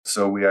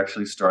So we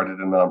actually started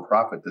a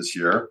nonprofit this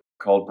year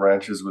called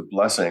Branches with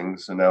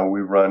Blessings. And now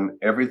we run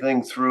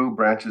everything through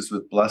Branches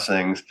with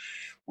Blessings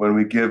when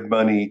we give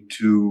money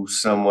to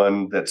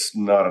someone that's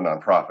not a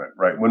nonprofit,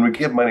 right? When we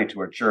give money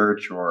to a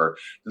church or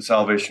the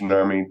Salvation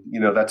Army,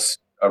 that's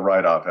a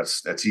write-off.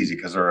 That's easy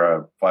because they're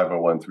a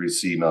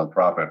 501(c)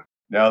 nonprofit.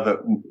 Now that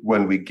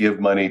when we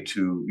give money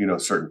to,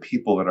 certain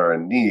people that are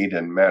in need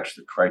and match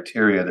the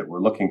criteria that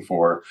we're looking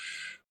for,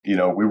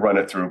 we run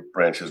it through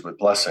Branches with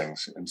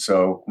Blessings. And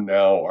so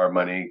now our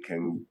money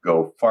can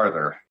go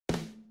farther.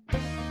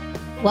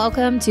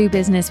 Welcome to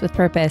Business with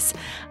Purpose.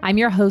 I'm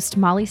your host,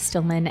 Molly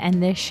Stillman,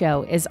 and this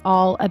show is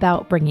all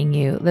about bringing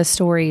you the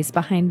stories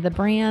behind the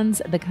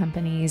brands, the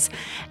companies,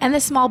 and the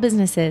small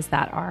businesses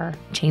that are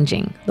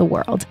changing the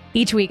world.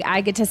 Each week,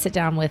 I get to sit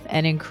down with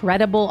an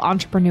incredible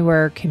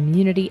entrepreneur,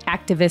 community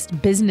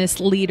activist, business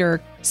leader,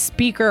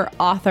 speaker,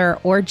 author,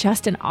 or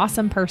just an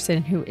awesome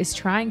person who is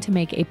trying to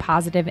make a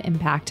positive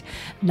impact,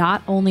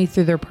 not only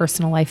through their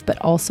personal life, but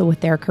also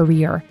with their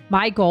career.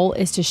 My goal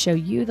is to show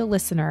you, the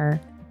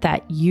listener,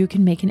 that you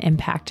can make an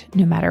impact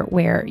no matter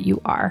where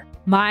you are.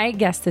 My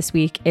guest this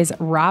week is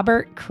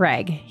Robert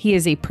Craig. He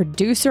is a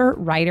producer,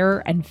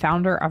 writer, and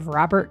founder of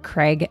Robert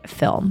Craig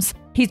Films.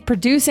 He's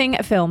producing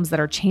films that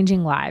are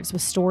changing lives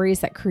with stories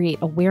that create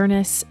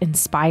awareness,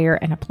 inspire,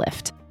 and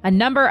uplift. A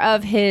number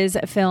of his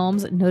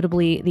films,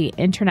 notably the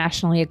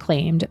internationally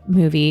acclaimed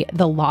movie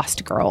The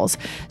Lost Girls,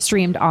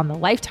 streamed on the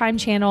Lifetime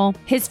channel.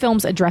 His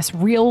films address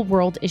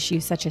real-world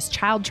issues such as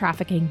child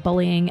trafficking,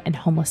 bullying, and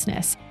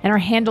homelessness, and are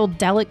handled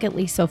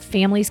delicately so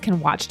families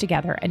can watch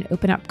together and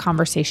open up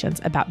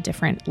conversations about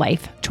different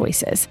life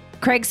choices.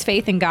 Craig's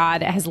faith in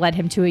God has led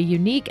him to a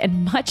unique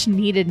and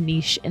much-needed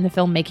niche in the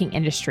filmmaking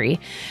industry,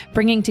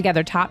 bringing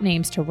together top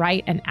names to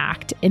write and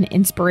act in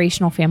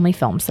inspirational family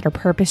films that are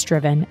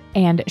purpose-driven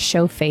and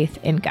show faith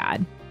in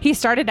God. He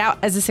started out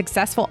as a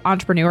successful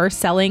entrepreneur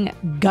selling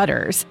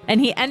gutters, and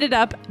he ended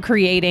up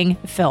creating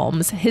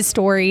films. His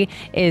story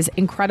is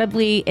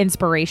incredibly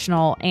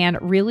inspirational and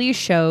really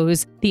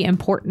shows the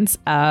importance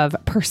of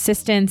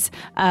persistence,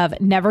 of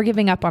never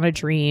giving up on a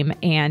dream,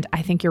 and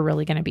I think you're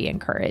really going to be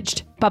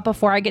encouraged. But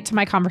before I get to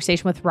my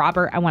conversation with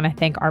Robert, I want to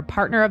thank our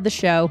partner of the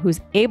show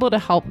who's able to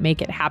help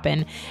make it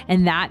happen,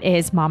 and that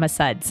is Mama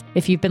Suds.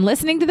 If you've been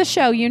listening to the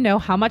show, you know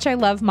how much I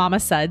love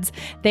Mama Suds.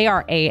 They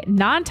are a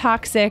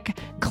non-toxic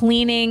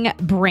cleaning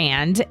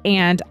brand,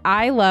 and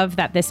I love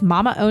that this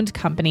mama-owned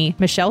company,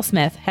 Michelle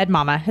Smith, head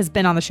mama, has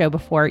been on the show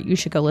before. You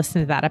should go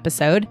listen to that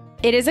episode.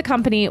 It is a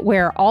company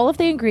where all of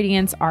the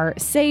ingredients are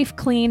safe,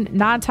 clean,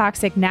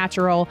 non-toxic,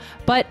 natural,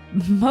 but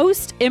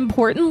most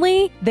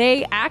importantly,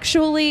 they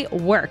actually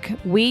work.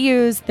 We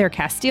use their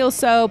Castile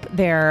soap,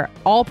 their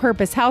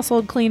all-purpose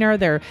household cleaner,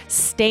 their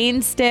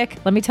stain stick.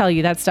 Let me tell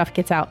you, that stuff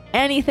gets out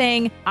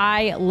anything.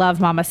 I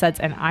love Mama Suds,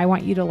 and I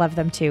want you to love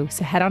them too.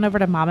 So head on over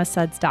to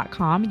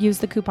mamasuds.com, use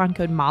the coupon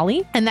code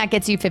Molly, and that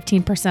gets you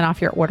 15%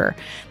 off your order.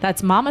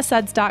 That's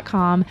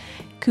mamasuds.com.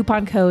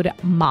 Coupon code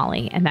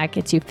Molly, and that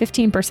gets you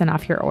 15%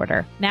 off your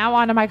order. Now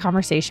on to my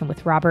conversation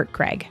with Robert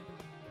Craig.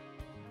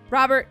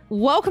 Robert,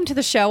 welcome to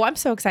the show. I'm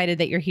so excited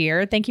that you're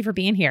here. Thank you for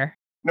being here.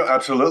 No,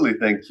 absolutely.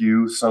 Thank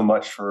you so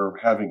much for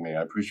having me.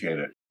 I appreciate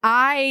it.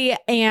 I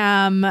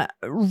am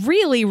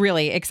really,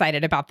 really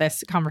excited about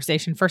this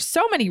conversation for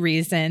so many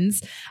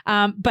reasons.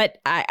 But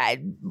I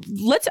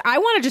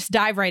want to just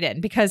dive right in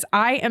because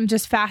I am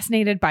just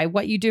fascinated by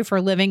what you do for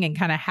a living and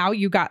kind of how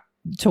you got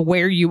to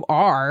where you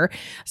are.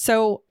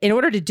 So in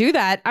order to do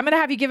that, I'm going to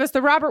have you give us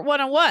the Robert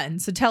 101.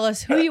 So tell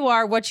us who you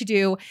are, what you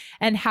do,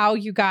 and how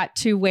you got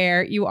to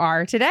where you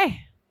are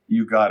today.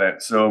 You got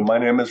it. So my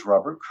name is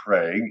Robert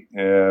Craig.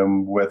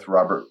 I'm with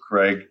Robert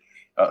Craig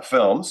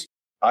Films.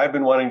 I've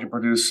been wanting to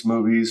produce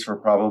movies for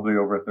probably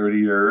over 30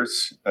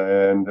 years,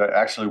 and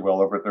actually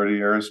well over 30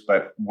 years.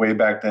 But way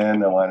back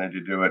then, I wanted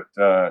to do it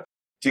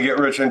to get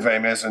rich and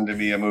famous and to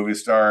be a movie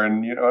star.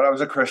 And, I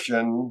was a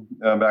Christian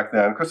back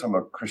then. Of course, I'm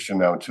a Christian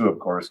now too, of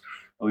course.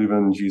 I believe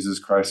in Jesus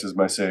Christ as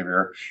my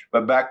savior.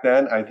 But back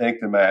then, I think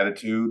that my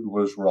attitude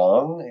was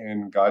wrong.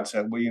 And God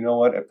said, well, you know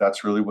what? If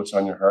that's really what's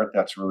on your heart,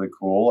 that's really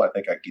cool. I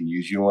think I can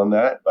use you on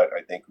that. But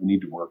I think we need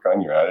to work on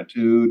your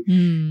attitude.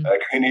 I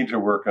think we need to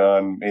work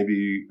on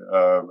maybe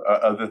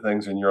other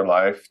things in your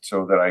life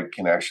so that I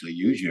can actually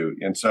use you.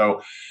 And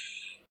so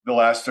the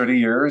last 30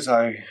 years,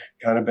 I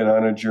kind of been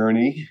on a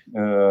journey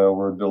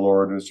where the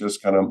Lord is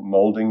just kind of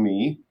molding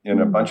me in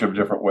a bunch of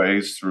different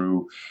ways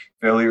through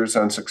failures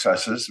and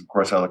successes. Of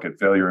course, I look at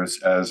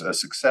failures as a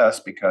success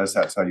because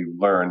that's how you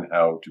learn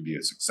how to be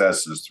a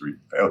success is through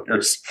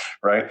failures,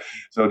 right?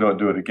 So don't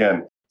do it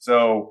again.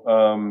 So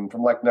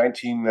from like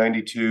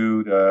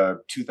 1992 to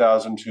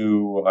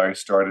 2002, I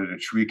started a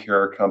tree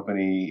care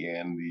company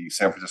in the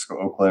San Francisco,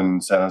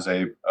 Oakland, San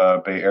Jose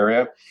Bay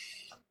Area.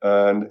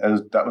 And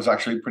that was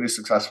actually pretty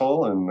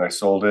successful, and I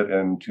sold it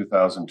in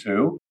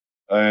 2002.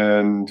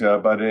 And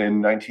but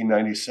in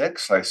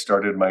 1996, I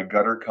started my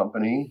gutter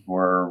company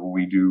where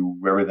we do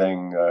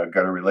everything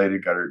gutter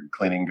related, gutter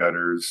cleaning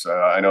gutters.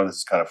 I know this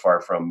is kind of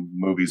far from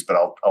movies, but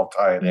I'll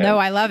tie it in. No,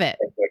 I love it.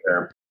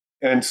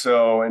 And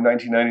so in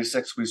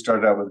 1996, we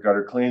started out with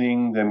gutter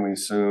cleaning. Then we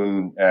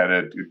soon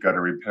added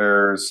gutter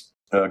repairs,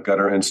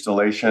 gutter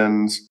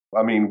installations.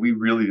 I mean, we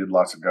really did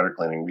lots of gutter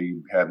cleaning.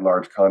 We had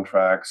large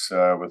contracts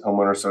with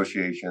homeowner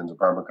associations,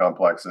 apartment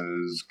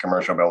complexes,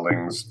 commercial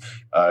buildings,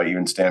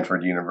 even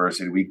Stanford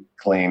University. We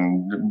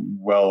cleaned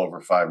well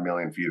over 5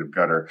 million feet of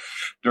gutter.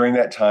 During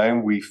that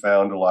time, we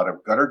found a lot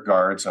of gutter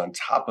guards on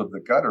top of the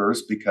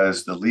gutters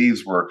because the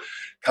leaves were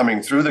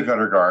coming through the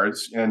gutter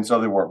guards, and so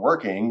they weren't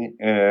working.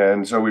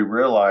 And so we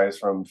realized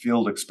from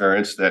field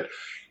experience that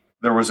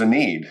there was a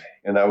need,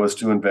 and that was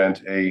to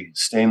invent a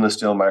stainless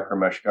steel micro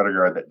mesh gutter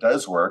guard that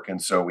does work. And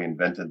so we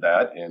invented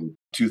that in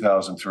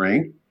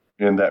 2003,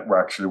 and that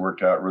actually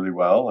worked out really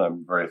well.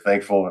 I'm very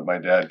thankful that my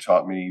dad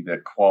taught me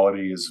that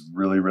quality is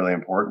really, really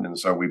important. And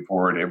so we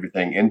poured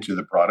everything into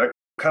the product.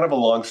 Kind of a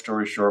long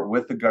story short,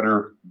 with the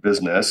gutter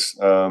business,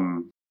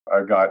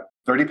 I've got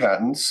 30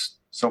 patents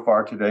so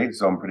far today,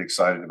 so I'm pretty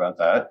excited about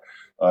that.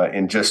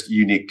 In just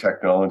unique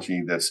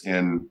technology that's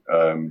in,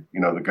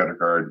 the gutter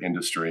guard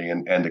industry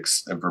and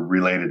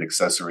related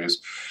accessories.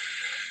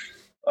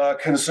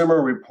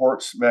 Consumer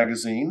Reports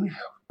magazine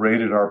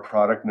rated our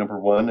product number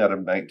 1 out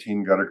of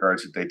 19 gutter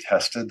guards that they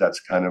tested. That's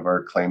kind of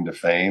our claim to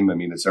fame. I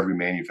mean, it's every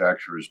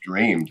manufacturer's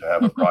dream to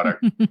have a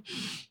product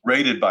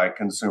rated by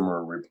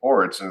Consumer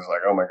Reports. And it's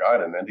like, oh my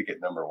God, and then to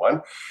get number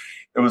 1.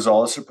 It was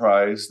all a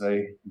surprise.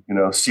 They,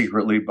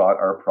 secretly bought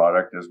our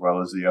product as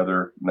well as the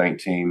other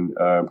 19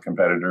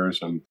 competitors.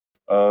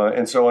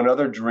 And so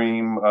another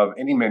dream of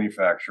any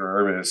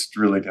manufacturer is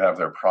really to have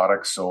their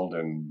products sold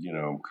in,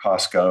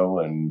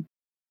 Costco and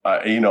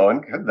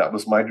that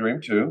was my dream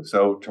too.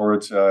 So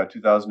towards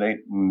 2008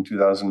 and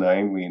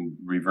 2009, we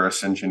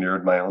reverse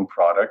engineered my own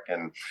product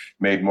and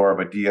made more of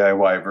a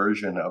DIY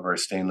version of our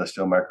stainless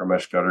steel micro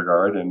mesh gutter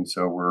guard. And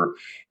so we're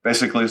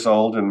basically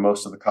sold in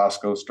most of the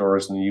Costco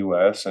stores in the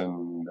U.S.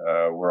 And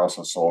we're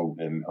also sold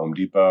in Home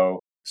Depot,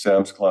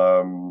 Sam's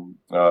Club,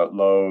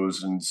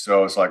 Lowe's. And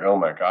so it's like, oh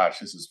my gosh,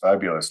 this is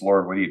fabulous.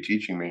 Lord, what are you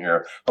teaching me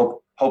here?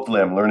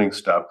 Hopefully I'm learning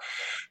stuff.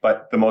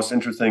 But the most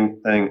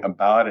interesting thing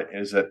about it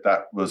is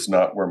that was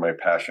not where my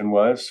passion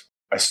was.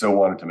 I still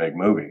wanted to make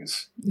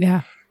movies.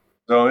 Yeah.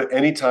 So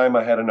anytime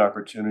I had an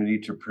opportunity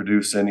to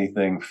produce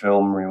anything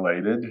film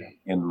related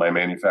in my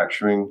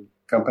manufacturing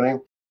company,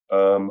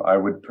 I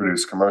would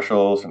produce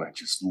commercials, and I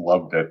just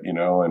loved it,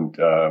 and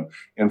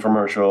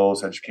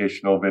infomercials,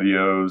 educational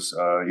videos,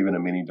 even a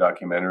mini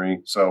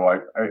documentary. So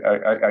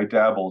I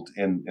dabbled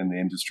in the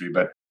industry,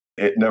 but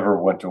it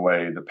never went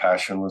away. The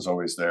passion was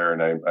always there,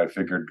 and I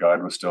figured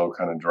God was still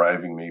kind of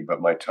driving me,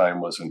 but my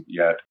time wasn't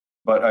yet.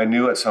 But I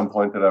knew at some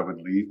point that I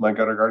would leave my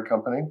gutter guard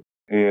company,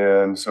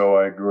 and so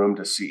I groomed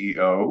a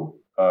CEO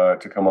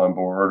to come on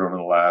board over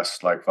the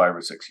last 5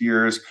 or 6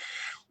 years.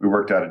 We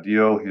worked out a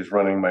deal. He's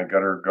running my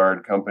gutter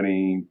guard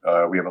company.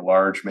 We have a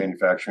large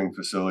manufacturing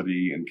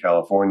facility in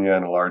California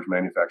and a large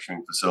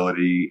manufacturing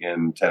facility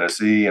in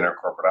Tennessee, and our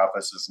corporate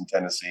office is in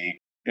Tennessee.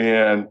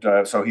 And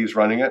so he's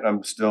running it.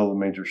 I'm still a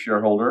major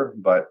shareholder,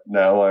 but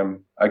now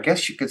I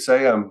guess you could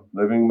say I'm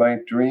living my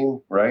dream,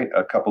 right?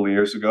 A couple of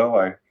years ago,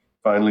 I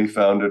finally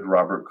founded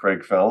Robert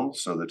Craig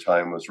Films. So the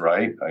time was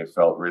right. I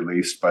felt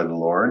released by the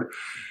Lord.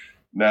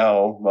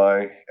 Now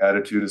my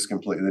attitude is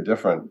completely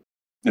different.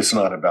 It's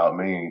not about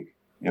me.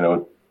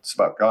 It's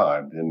about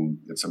God, and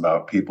it's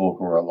about people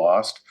who are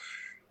lost.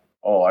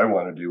 All I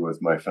want to do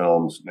with my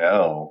films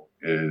now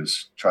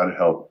is try to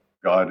help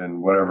God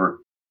in whatever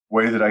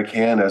way that I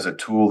can as a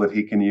tool that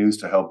he can use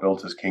to help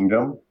build his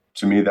kingdom.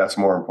 To me, that's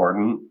more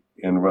important.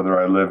 And whether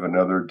I live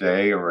another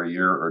day or a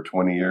year or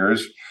 20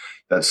 years,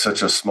 that's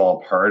such a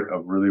small part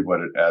of really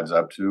what it adds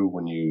up to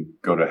when you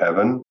go to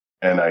heaven.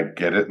 And I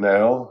get it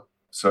now.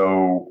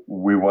 So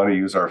we want to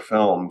use our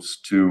films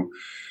to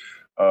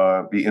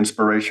be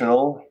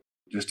inspirational,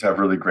 just have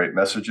really great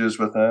messages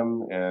with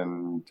them,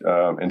 and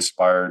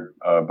inspired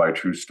by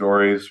true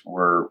stories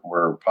where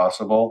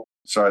possible.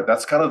 Sorry,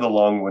 that's kind of the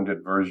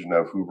long-winded version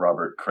of who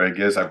Robert Craig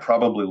is. I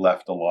probably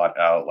left a lot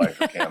out.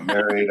 Okay, I'm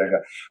married.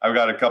 I've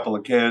got a couple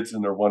of kids,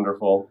 and they're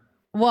wonderful.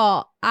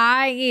 Well,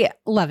 I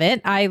love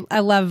it. I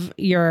love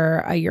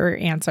your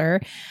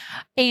answer.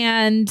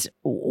 But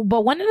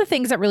one of the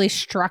things that really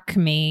struck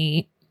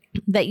me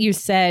that you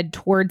said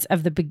towards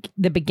of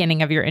the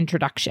beginning of your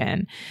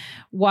introduction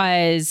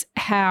was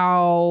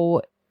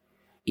how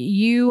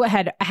you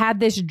had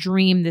this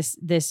dream,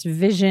 this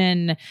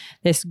vision,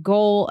 this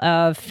goal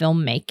of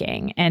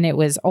filmmaking. And it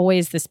was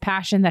always this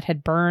passion that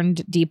had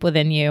burned deep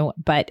within you,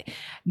 but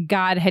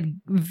God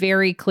had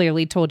very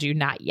clearly told you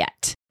not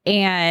yet.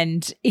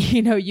 And,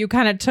 you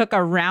kind of took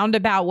a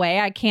roundabout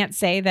way. I can't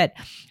say that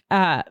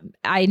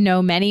I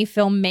know many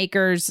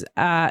filmmakers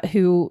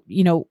who,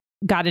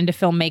 got into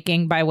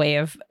filmmaking by way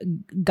of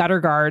gutter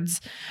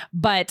guards,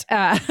 but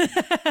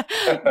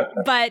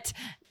but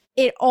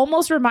it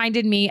almost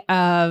reminded me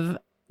of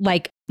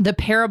the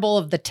parable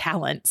of the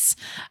talents,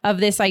 of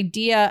this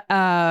idea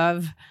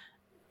of,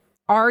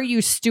 are you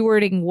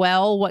stewarding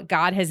well what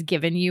God has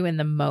given you in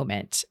the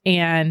moment?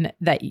 And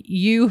that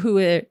you who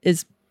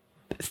is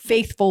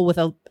faithful with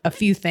a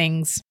few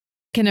things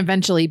can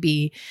eventually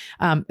be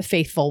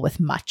faithful with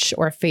much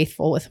or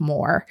faithful with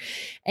more.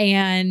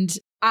 And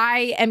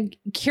I am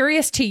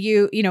curious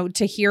to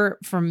to hear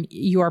from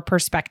your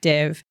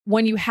perspective,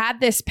 when you had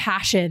this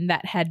passion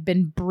that had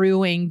been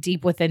brewing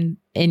deep within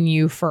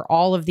you for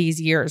all of these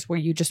years, where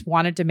you just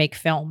wanted to make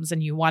films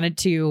and you wanted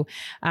to,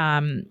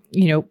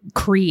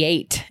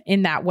 create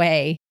in that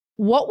way.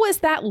 What was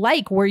that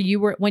like when you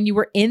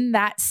were in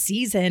that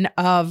season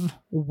of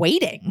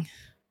waiting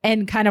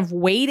and kind of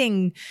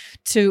waiting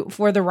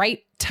for the right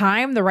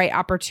time, the right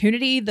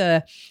opportunity,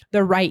 the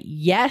right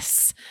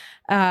yes?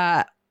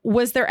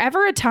 Was there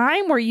ever a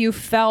time where you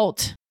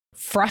felt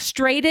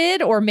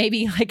frustrated or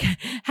maybe like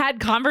had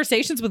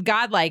conversations with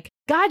God, like,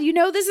 God,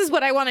 this is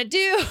what I want to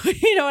do,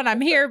 and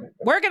I'm here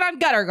working on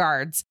gutter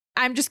guards?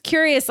 I'm just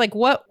curious, like,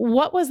 what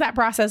was that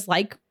process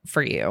like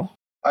for you?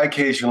 I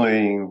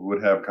occasionally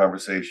would have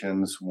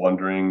conversations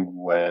wondering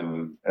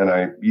when, and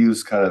I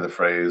use kind of the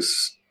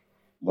phrase,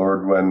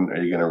 Lord, when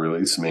are you going to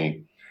release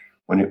me?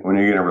 When are you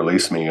going to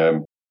release me?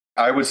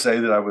 I would say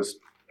that I was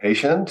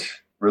patient,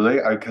 really,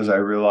 because I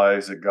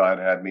realized that God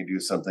had me do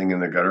something in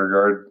the gutter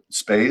guard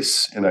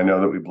space. And I know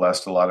that we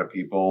blessed a lot of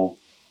people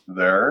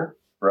there,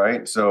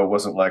 right? So it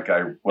wasn't like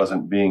I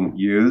wasn't being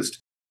used.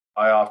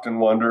 I often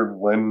wondered,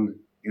 when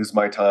is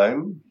my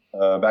time?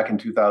 Back in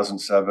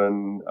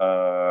 2007,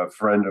 a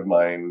friend of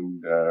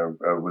mine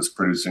was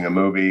producing a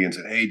movie and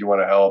said, hey, do you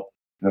want to help?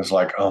 And I was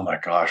like, oh my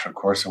gosh, of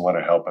course I want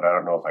to help, but I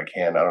don't know if I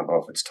can. I don't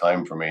know if it's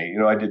time for me.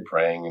 I did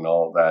praying and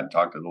all of that, and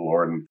talked to the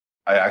Lord, and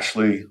I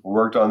actually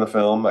worked on the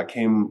film. I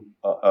came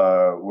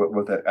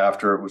with it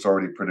after it was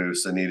already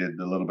produced. I needed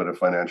a little bit of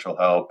financial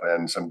help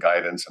and some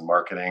guidance and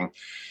marketing.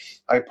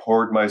 I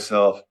poured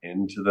myself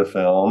into the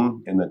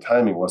film, and the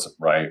timing wasn't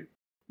right.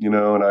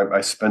 And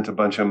I spent a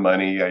bunch of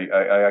money.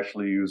 I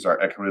actually used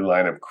our equity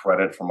line of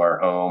credit from our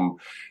home,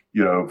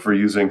 for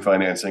using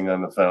financing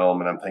on the film.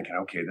 And I'm thinking,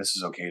 okay, this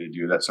is okay to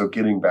do that. So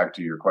getting back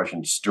to your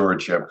question,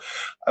 stewardship,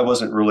 I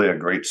wasn't really a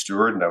great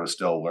steward, and I was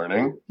still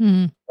learning.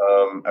 Mm-hmm.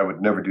 I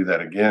would never do that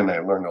again. I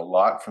learned a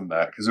lot from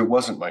that because it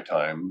wasn't my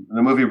time.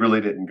 The movie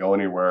really didn't go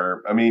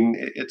anywhere. I mean,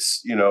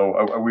 it's,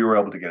 we were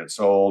able to get it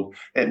sold.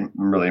 It didn't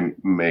really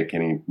make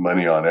any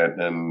money on it.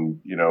 And,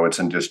 it's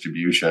in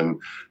distribution.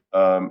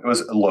 It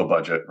was a low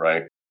budget,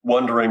 right?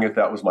 Wondering if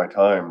that was my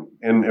time.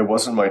 And it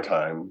wasn't my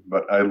time,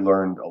 but I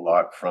learned a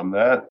lot from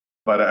that.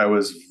 But I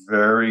was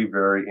very,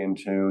 very in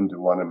tune to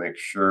want to make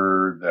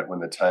sure that when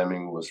the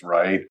timing was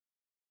right,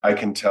 I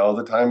can tell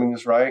the timing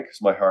is right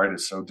because my heart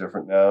is so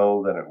different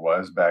now than it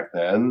was back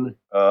then.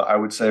 I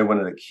would say one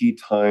of the key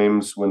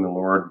times when the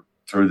Lord,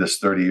 through this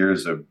 30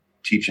 years of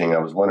teaching, I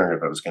was wondering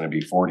if it was going to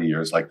be 40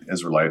 years like the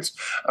Israelites.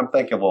 I'm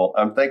thankful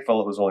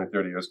it was only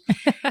 30 years.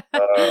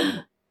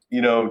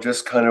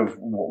 Just kind of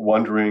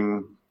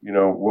wondering,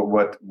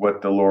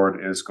 what the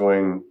Lord is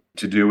going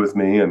to do with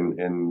me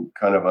and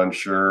kind of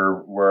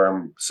unsure where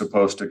I'm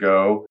supposed to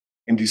go.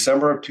 In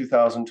December of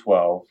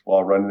 2012,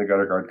 while running the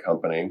Gutter Guard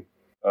company,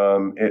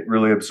 it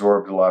really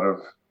absorbed a lot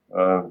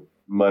of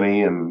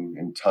money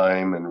and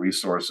time and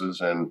resources.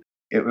 And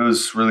it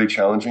was really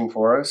challenging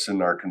for us.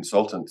 And our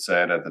consultant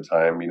said at the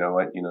time,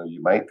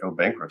 you might go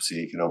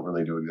bankruptcy if you don't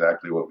really do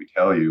exactly what we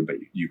tell you, but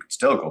you could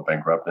still go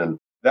bankrupt. And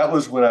that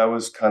was when I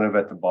was kind of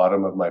at the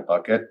bottom of my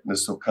bucket.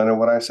 This is kind of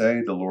what I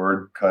say. The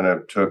Lord kind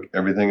of took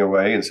everything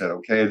away and said,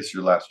 okay, this is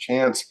your last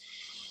chance.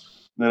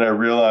 And then I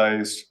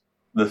realized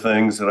the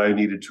things that I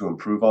needed to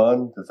improve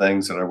on, the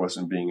things that I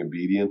wasn't being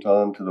obedient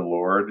on to the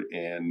Lord.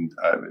 And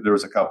there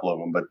was a couple of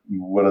them, but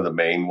one of the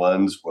main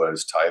ones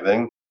was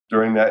tithing.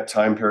 During that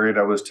time period,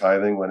 I was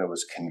tithing when it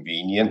was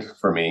convenient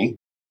for me.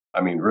 I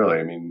mean,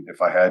 really,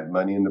 if I had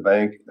money in the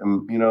bank,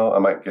 I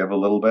might give a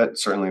little bit,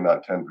 certainly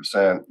not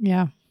 10%.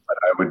 Yeah. But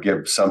I would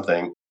give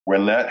something.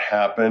 When that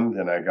happened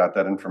and I got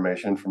that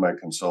information from my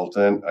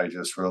consultant, I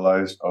just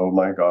realized, oh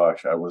my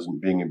gosh, I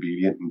wasn't being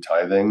obedient in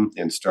tithing.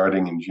 And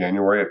starting in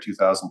January of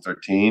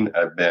 2013,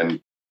 I've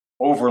been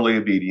overly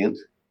obedient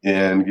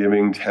in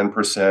giving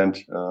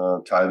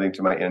 10% tithing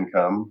to my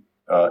income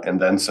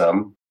and then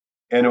some.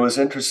 And it was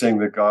interesting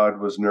that God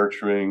was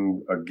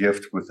nurturing a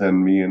gift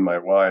within me and my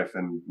wife.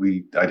 And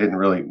I didn't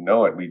really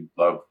know it. We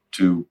love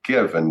to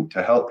give and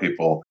to help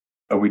people.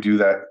 We do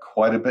that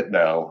quite a bit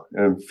now.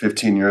 And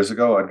 15 years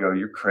ago, I'd go,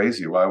 you're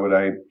crazy. Why would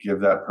I give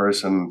that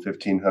person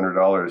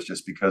 $1,500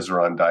 just because they're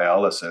on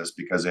dialysis,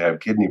 because they have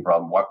kidney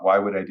problem? Why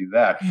would I do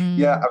that?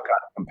 Yeah, I've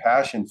got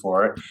compassion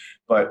for it.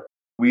 But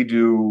we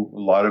do a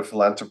lot of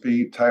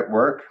philanthropy type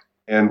work,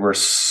 and we're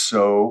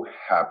so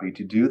happy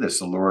to do this.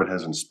 The Lord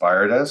has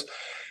inspired us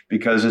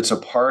because it's a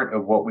part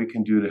of what we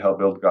can do to help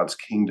build God's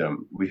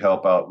kingdom. We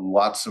help out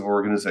lots of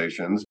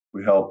organizations.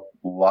 We help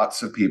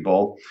lots of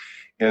people.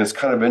 And it's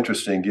kind of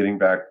interesting getting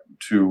back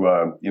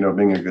to,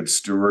 being a good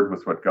steward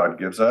with what God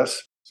gives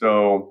us.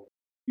 So,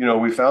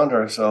 we found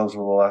ourselves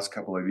over the last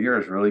couple of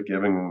years really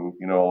giving,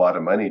 a lot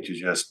of money to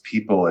just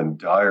people in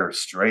dire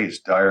straits,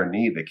 dire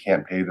need. They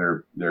can't pay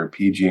their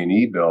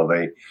PG&E bill.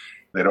 They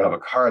don't have a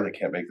car. They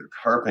can't make their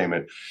car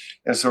payment.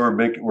 And so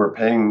we're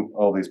paying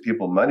all these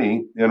people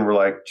money. And we're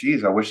like,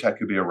 geez, I wish that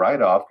could be a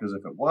write-off, because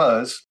if it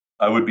was,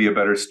 I would be a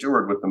better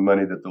steward with the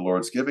money that the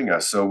Lord's giving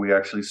us. So we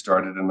actually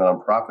started a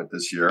nonprofit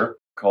this year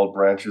called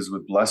Branches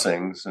with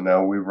Blessings. And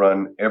now we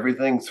run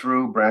everything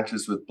through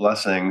Branches with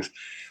Blessings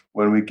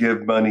when we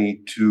give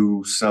money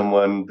to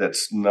someone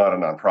that's not a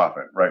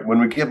nonprofit, right? When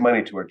we give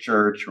money to a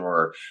church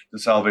or the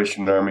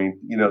Salvation Army,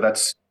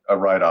 that's a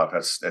write-off.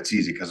 That's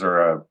easy because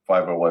they're a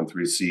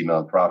 501(c)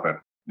 nonprofit.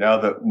 Now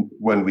that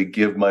when we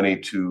give money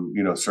to,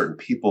 certain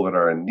people that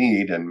are in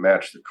need and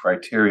match the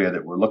criteria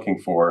that we're looking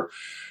for,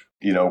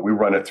 we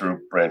run it through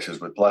Branches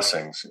with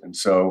Blessings. And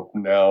so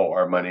now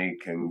our money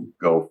can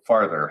go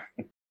farther.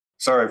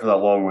 Sorry for that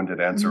long-winded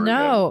answer.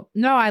 No,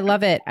 I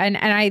love it. And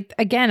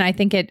I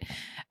think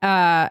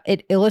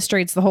it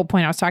illustrates the whole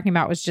point I was talking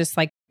about was just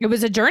like, it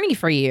was a journey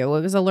for you.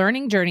 It was a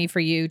learning journey for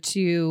you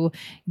to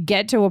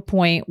get to a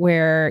point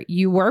where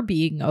you were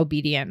being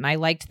obedient. And I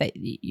liked that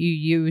you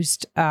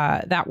used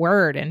that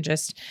word, and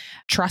just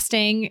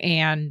trusting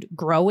and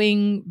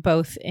growing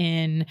both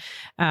in,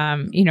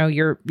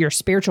 your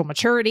spiritual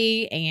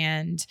maturity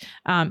and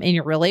in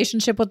your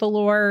relationship with the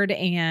Lord.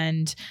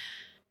 And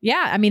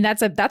yeah, I mean,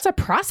 that's a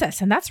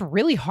process, and that's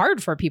really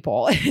hard for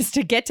people is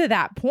to get to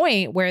that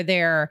point where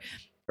they're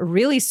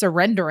really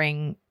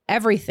surrendering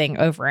everything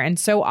over. And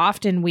so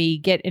often we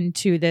get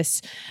into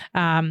this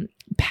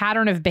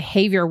pattern of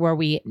behavior where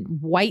we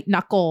white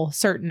knuckle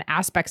certain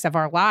aspects of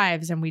our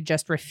lives, and we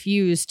just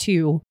refuse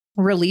to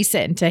release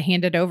it and to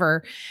hand it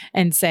over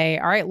and say,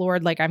 all right,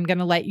 Lord, like, I'm going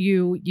to let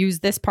you use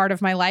this part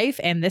of my life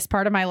and this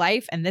part of my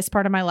life and this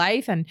part of my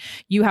life. And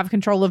you have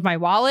control of my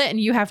wallet, and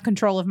you have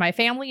control of my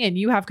family, and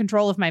you have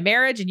control of my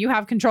marriage, and you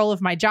have control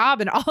of my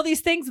job, and all these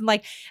things. And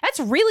like,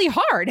 that's really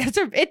hard.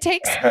 It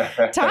takes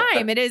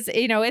time. It is,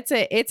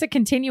 it's a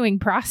continuing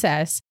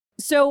process.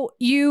 So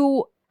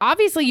you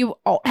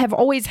have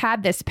always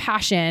had this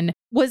passion.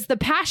 Was the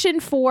passion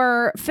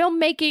for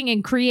filmmaking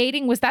and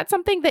creating, was that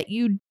something that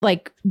you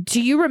like,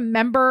 do you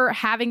remember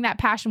having that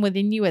passion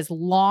within you as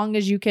long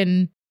as you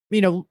can,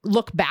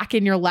 look back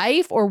in your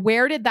life, or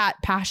where did that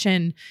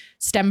passion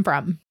stem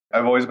from?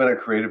 I've always been a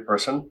creative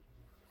person,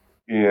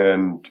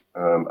 and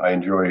I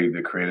enjoy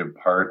the creative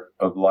part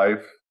of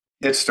life.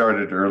 It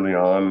started early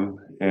on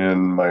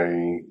in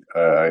my,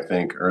 I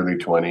think, early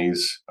 20s.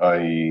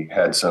 I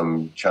had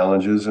some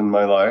challenges in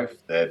my life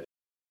that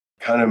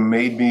kind of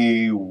made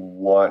me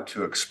want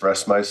to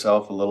express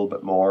myself a little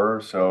bit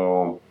more.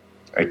 So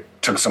I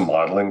took some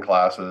modeling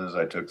classes,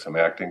 I took some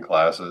acting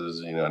classes,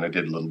 and I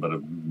did a little bit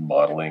of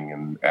modeling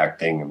and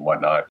acting and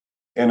whatnot.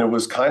 And it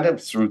was kind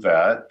of through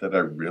that I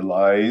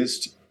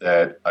realized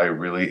that I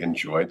really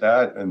enjoyed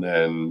that. And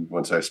then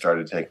once I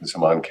started taking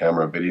some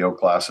on-camera video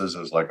classes, I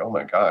was like, oh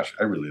my gosh,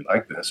 I really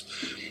like this.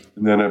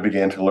 And then I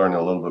began to learn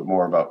a little bit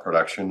more about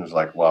production. I was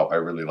like, wow, I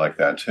really like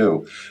that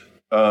too.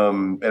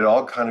 It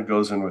all kind of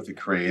goes in with the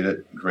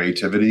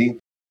creativity.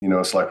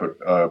 It's like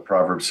what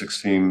Proverbs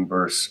 16,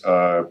 verse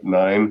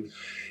 9.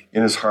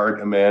 In his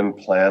heart, a man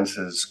plans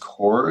his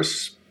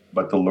course,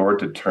 but the Lord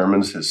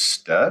determines his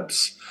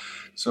steps.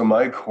 So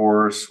my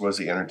course was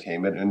the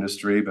entertainment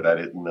industry, but I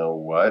didn't know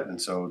what. And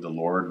so the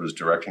Lord was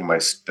directing my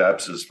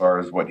steps as far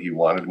as what he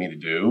wanted me to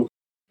do.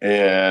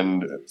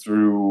 And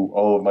through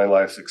all of my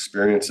life's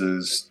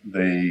experiences,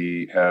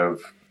 they have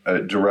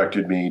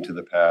directed me to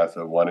the path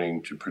of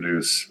wanting to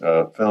produce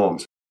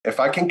films. If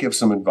I can give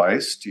some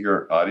advice to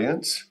your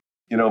audience,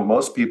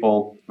 most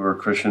people who are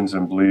Christians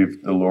and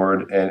believe the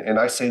Lord, and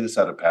I say this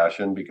out of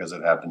passion because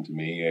it happened to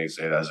me, I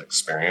say it as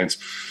experience.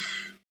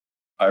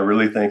 I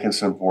really think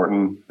it's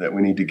important that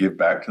we need to give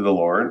back to the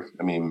Lord.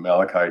 I mean,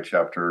 Malachi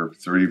chapter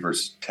 3,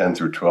 verse 10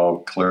 through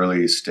 12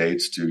 clearly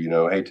states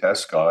to, hey,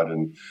 test God,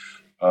 and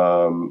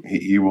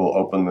he will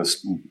open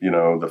this,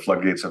 the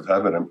floodgates of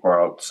heaven and pour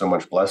out so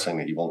much blessing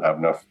that you won't have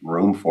enough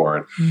room for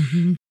it.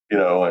 Mm-hmm.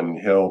 And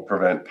he'll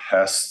prevent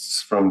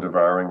pests from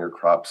devouring your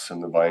crops,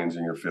 and the vines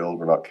in your field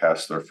will not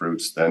cast their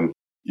fruits. Then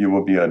you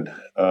will be a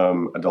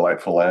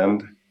delightful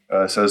land,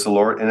 says the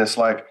Lord. And it's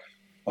like,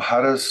 well,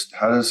 how does,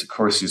 of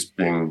course, he's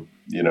being,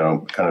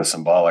 kind of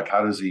symbolic.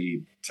 How does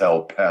he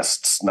tell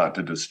pests not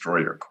to destroy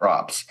your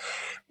crops?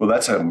 Well,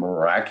 that's a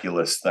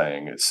miraculous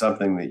thing. It's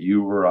something that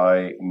you or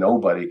I,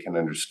 nobody can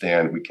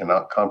understand. We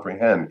cannot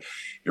comprehend.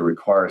 It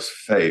requires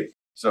faith.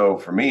 So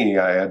for me,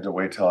 I had to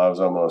wait till I was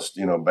almost,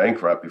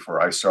 bankrupt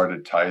before I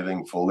started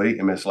tithing fully.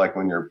 And it's like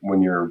when you're,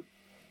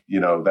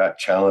 that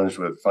challenged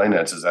with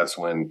finances, that's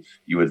when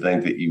you would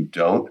think that you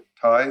don't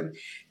tithe.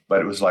 But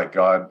it was like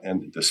God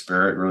and the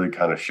Spirit really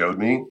kind of showed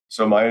me.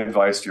 So my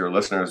advice to your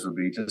listeners would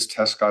be just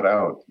test God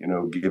out,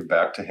 give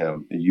back to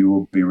him. You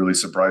will be really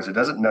surprised. It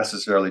doesn't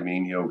necessarily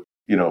mean he'll,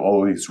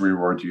 always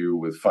reward you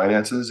with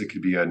finances. It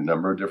could be a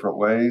number of different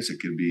ways. It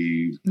could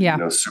be,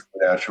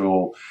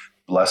 supernatural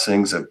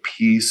blessings of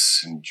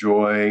peace and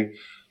joy,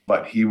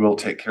 but he will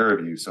take care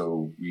of you.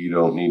 So you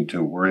don't need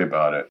to worry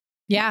about it.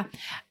 Yeah.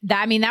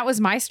 That was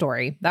my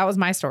story. I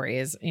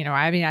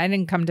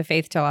didn't come to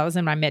faith till I was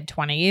in my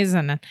mid-20s,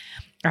 and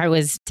I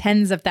was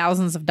tens of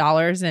thousands of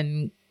dollars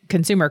in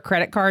consumer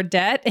credit card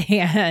debt,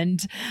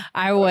 and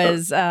I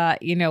was, at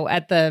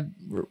the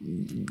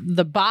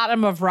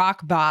bottom of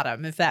rock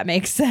bottom, if that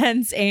makes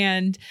sense.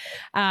 And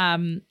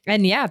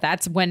yeah,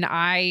 that's when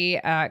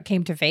I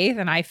came to faith,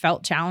 and I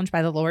felt challenged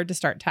by the Lord to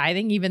start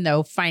tithing, even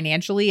though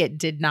financially it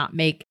did not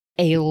make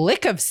a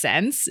lick of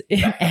sense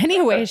in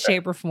any way,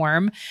 shape, or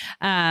form.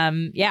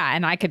 And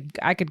I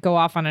could go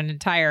off on an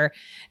entire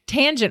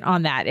tangent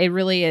on that. It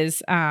really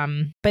is.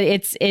 But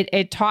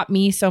it taught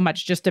me so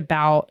much just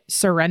about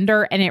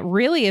surrender. And it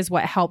really is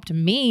what helped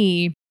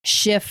me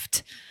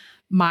shift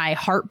my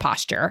heart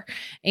posture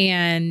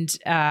and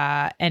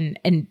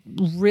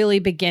really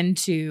begin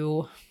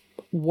to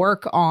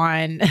work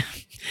on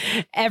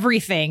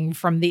everything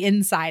from the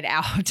inside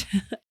out.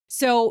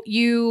 So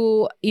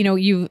you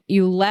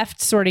left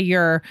sort of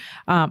your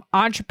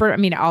entrepreneur. I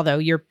mean, although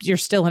you're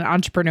still an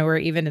entrepreneur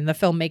even in the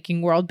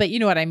filmmaking world, but you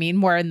know what I mean,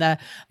 more in the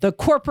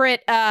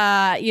corporate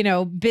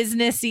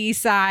businessy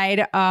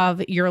side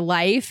of your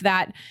life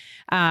that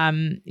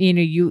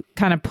you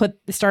kind of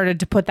started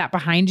to put that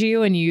behind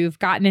you, and you've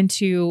gotten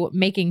into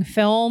making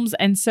films.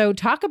 And so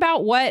talk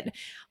about what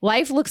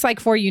life looks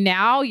like for you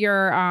now.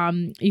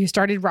 You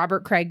started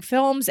Robert Craig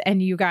Films,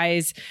 and you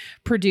guys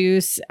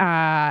produce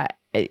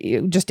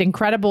just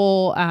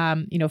incredible,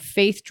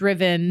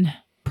 faith-driven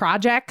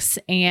projects.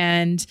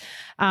 And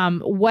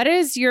what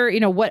is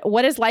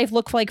what does life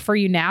look like for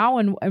you now?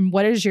 And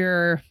what is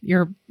your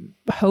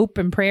hope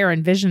and prayer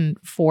and vision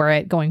for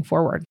it going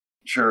forward?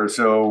 Sure.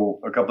 So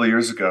a couple of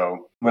years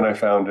ago, when I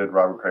founded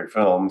Robert Craig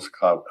Films,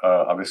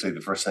 obviously the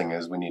first thing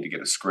is we need to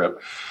get a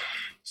script.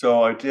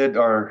 So I did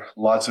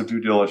lots of due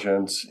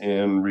diligence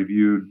and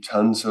reviewed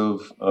tons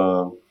of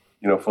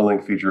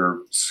full-length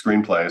feature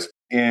screenplays,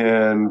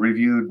 and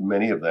reviewed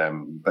many of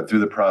them. But through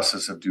the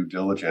process of due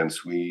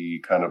diligence,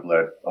 we kind of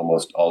let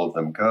almost all of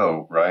them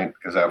go, right?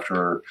 Because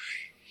after,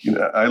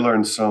 I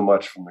learned so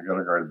much from the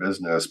gutter guard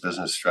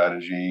business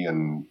strategy,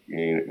 and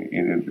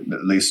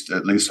at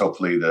least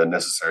hopefully the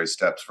necessary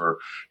steps for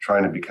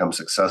trying to become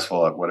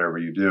successful at whatever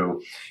you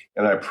do.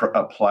 And I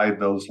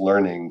applied those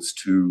learnings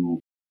to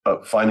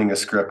finding a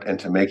script and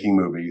to making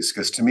movies.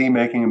 Because to me,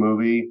 making a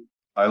movie,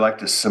 I like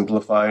to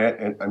simplify it,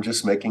 and I'm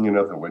just making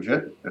another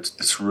widget.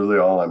 It's really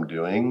all I'm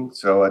doing.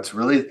 So it's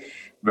really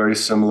very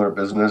similar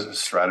business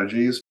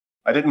strategies.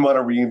 I didn't want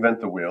to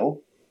reinvent the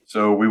wheel.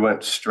 So we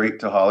went straight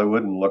to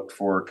Hollywood and looked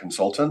for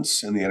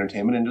consultants in the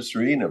entertainment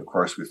industry. And of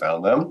course, we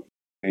found them.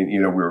 And, we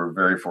were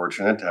very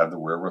fortunate to have the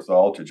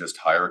wherewithal to just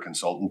hire a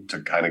consultant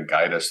to kind of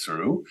guide us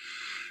through.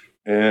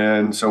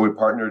 And so we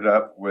partnered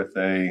up with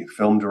a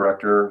film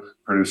director,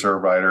 producer,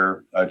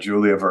 writer,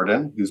 Julia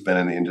Verdon, who's been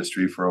in the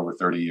industry for over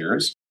 30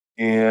 years.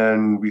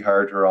 And we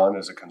hired her on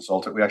as a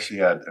consultant. We actually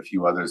had a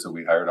few others that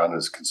we hired on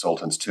as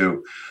consultants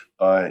too.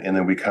 And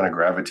then we kind of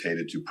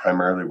gravitated to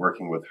primarily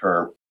working with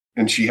her.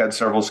 And she had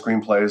several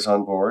screenplays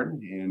on board,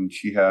 and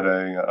she had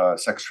a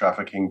sex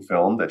trafficking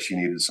film that she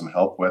needed some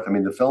help with. I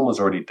mean, the film was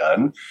already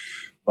done,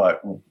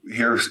 but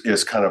here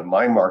is kind of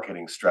my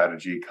marketing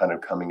strategy kind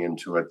of coming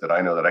into it that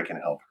I know that I can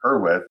help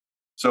her with.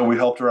 So we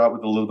helped her out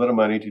with a little bit of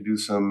money to do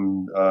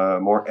some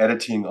more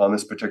editing on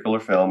this particular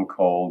film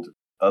called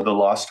The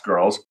Lost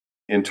Girls.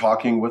 In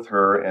talking with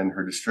her and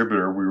her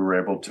distributor, we were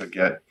able to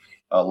get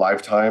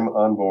Lifetime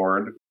on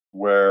board,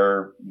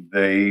 where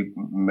they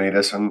made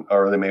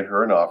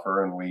her an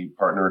offer, and we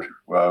partnered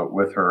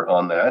with her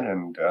on that.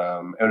 And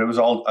it was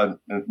all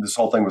this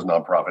whole thing was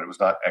nonprofit; it was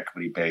not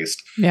equity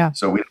based. Yeah.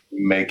 So we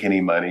didn't make any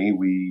money.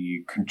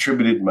 We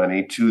contributed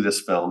money to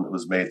this film that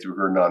was made through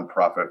her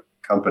nonprofit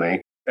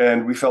company.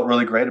 And we felt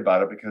really great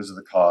about it because of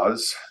the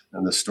cause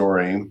and the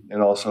story,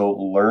 and also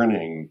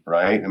learning,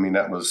 right? I mean,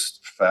 that was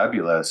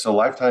fabulous. So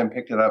Lifetime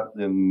picked it up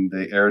and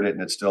they aired it,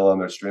 and it's still on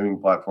their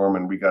streaming platform.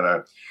 And we got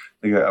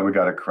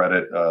a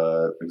credit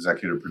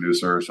executive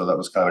producer. So that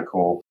was kind of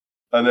cool.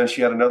 And then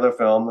she had another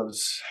film that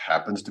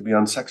happens to be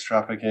on sex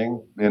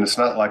trafficking. And it's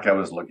not like I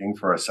was looking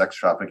for a sex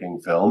trafficking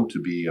film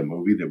to be a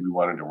movie that we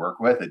wanted to work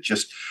with. It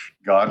just,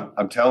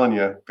 I'm telling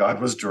you,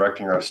 God was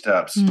directing our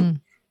steps.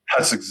 Mm.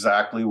 That's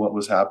exactly what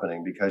was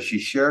happening, because she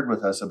shared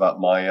with us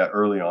about Maya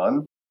early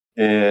on,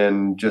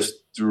 and just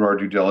through our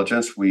due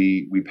diligence,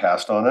 we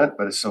passed on it.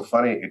 But it's so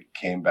funny, it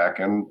came back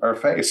in our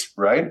face,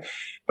 right?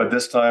 But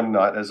this time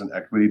not as an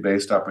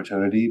equity-based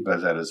opportunity,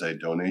 but as a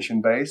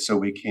donation-based. So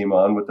we came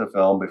on with the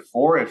film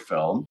before it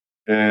filmed,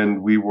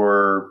 and we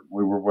were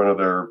one of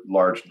their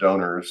large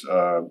donors,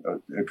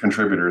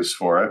 contributors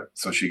for it,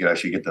 so she could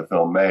actually get the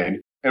film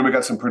made. And we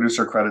got some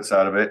producer credits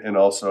out of it. And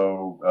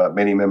also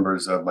many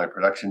members of my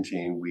production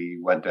team, we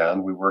went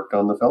down, we worked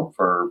on the film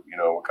for,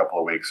 a couple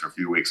of weeks or a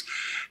few weeks.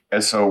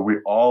 And so we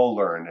all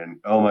learned, and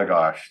oh my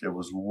gosh, it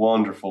was a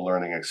wonderful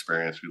learning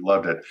experience. We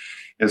loved it.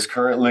 It's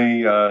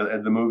currently,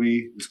 the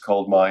movie is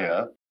called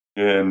Maya,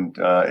 and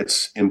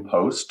it's in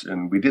post,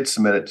 and we did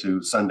submit it to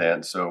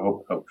Sundance.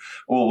 So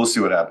we'll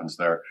see what happens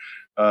there.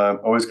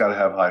 Always got to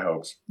have high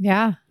hopes.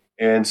 Yeah.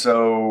 And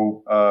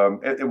so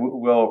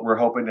we're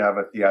hoping to have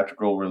a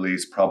theatrical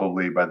release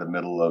probably by the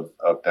middle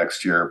of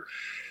next year.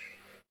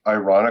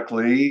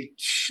 Ironically,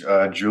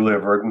 Julia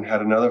Verdon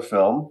had another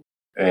film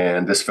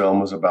And this film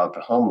was about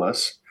the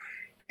homeless.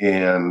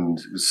 And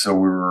so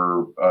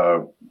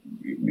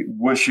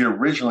when she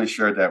originally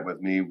shared that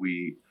with me,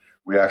 we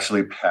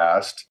actually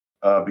passed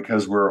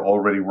because we're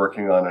already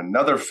working on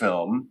another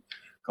film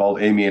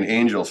called Amy and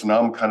Angel. So now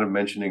I'm kind of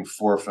mentioning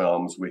 4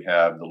 films. We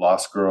have The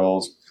Lost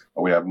Girls,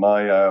 we have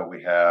Maya,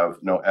 we have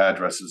No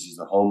Address. This is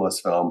a homeless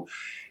film.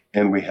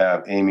 And we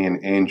have Amy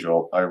and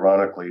Angel.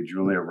 Ironically,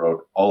 Julia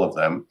wrote all of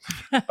them.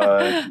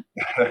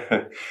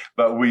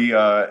 But we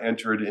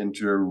entered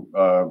into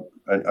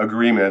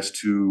agreements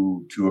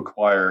to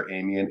acquire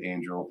Amy and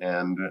Angel.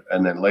 And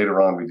then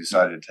later on, we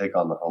decided to take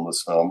on the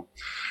homeless film.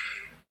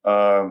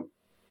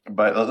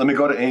 But let me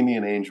go to Amy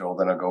and Angel,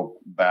 then I'll go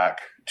back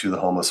to the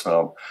homeless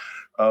film.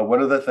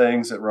 One of the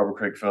things at Robert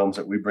Craig Films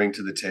that we bring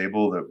to the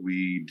table that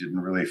we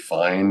didn't really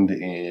find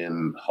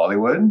in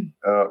Hollywood,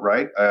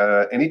 right?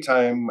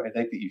 Anytime I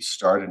think that you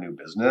start a new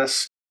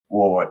business,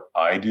 well, what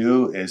I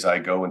do is I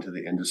go into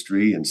the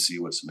industry and see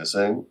what's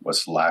missing,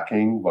 what's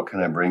lacking, what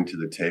can I bring to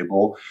the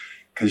table?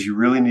 Because you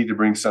really need to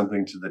bring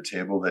something to the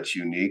table that's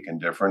unique and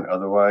different.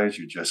 Otherwise,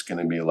 you're just going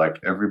to be like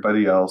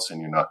everybody else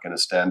and you're not going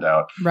to stand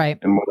out. Right.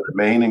 And one of the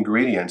main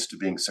ingredients to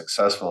being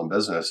successful in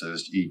business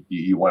is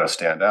you want to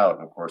stand out,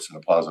 and of course, in a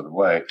positive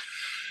way.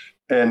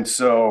 And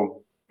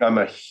so I'm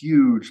a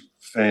huge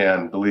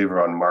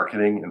believer on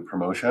marketing and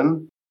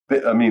promotion.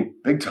 I mean,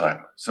 big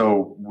time.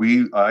 So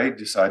I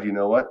decided, you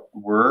know what,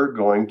 we're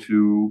going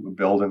to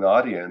build an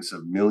audience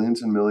of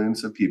millions and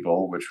millions of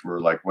people, which we're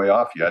like way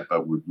off yet,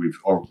 but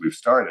we've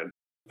started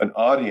an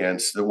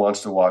audience that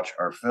wants to watch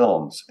our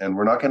films. And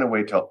we're not going to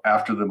wait till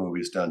after the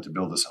movie's done to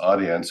build this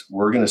audience.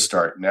 We're going to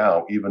start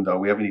now, even though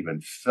we haven't even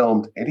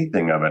filmed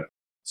anything of it.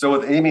 So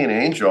with Amy and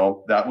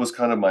Angel, that was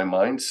kind of my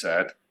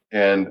mindset.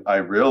 And I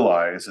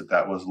realized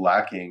that was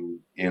lacking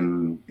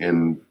in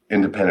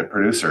independent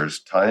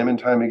producers. Time and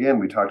time again,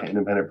 we talk to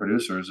independent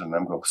producers and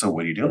I'm going, so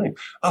what are you doing?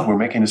 Oh, we're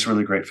making this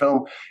really great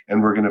film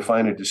and we're going to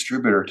find a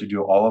distributor to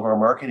do all of our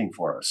marketing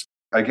for us.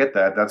 I get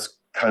that. That's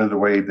kind of the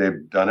way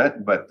they've done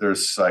it. But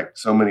there's like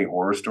so many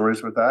horror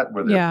stories with that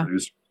where the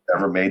producers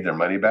never made their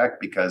money back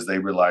because they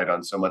relied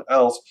on someone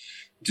else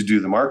to do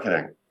the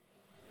marketing.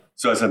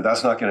 So I said,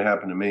 that's not going to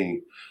happen to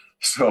me.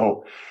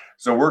 So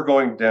we're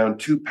going down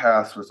 2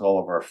 paths with all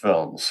of our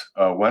films.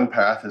 One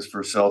path is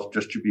for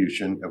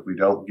self-distribution. If we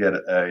don't get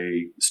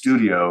a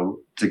studio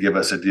to give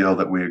us a deal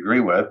that we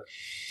agree with,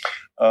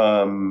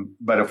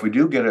 but if we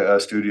do get a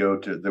studio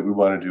that we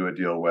want to do a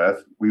deal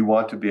with, we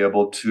want to be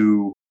able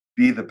to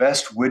be the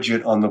best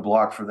widget on the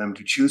block for them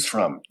to choose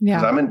from.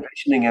 Because I'm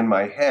envisioning in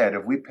my head,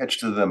 if we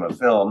pitch to them a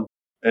film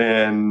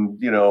and,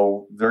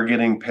 they're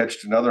getting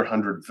pitched another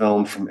 100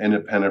 films from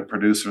independent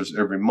producers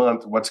every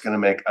month, what's going to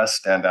make us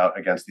stand out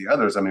against the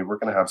others? I mean, we're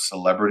going to have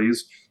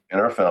celebrities in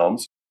our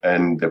films,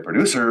 and the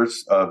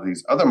producers of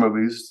these other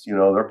movies,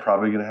 they're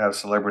probably going to have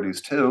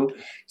celebrities too.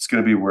 It's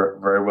going to be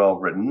very well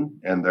written,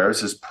 and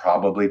theirs is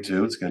probably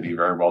too. It's going to be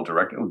very well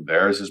directed.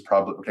 Theirs is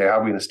probably, okay, how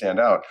are we going to stand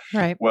out?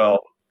 Right. Well,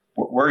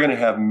 we're going to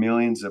have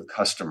millions of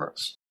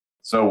customers.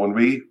 So when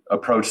we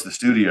approach the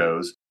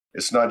studios,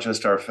 it's not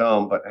just our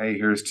film, but hey,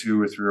 here's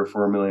 2 or 3 or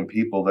 4 million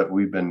people that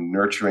we've been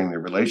nurturing the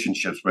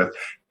relationships with,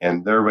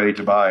 and they're ready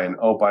to buy. And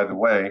oh, by the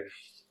way,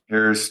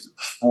 here's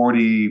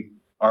 40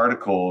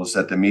 articles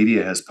that the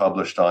media has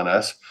published on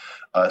us.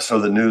 So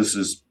the news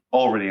is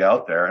already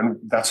out there. And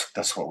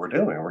that's what we're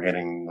doing. We're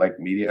getting like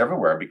media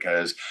everywhere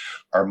because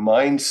our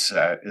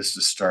mindset is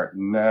to start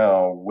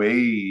now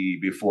way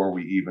before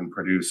we even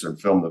produce or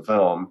film the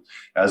film,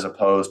 as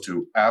opposed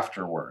to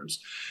afterwards.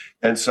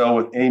 And so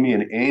with Amy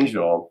and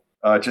Angel,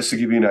 just to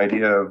give you an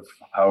idea of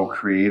how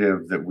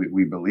creative that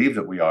we believe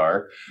that we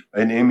are,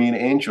 in Amy and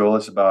Angel,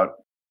 it's about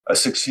a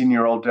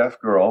 16-year-old deaf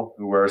girl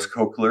who wears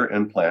cochlear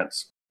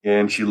implants,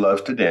 and she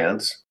loves to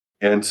dance.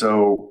 And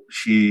so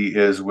she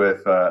is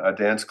with a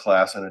dance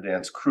class and a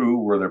dance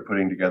crew where they're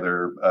putting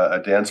together a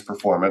dance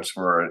performance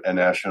for a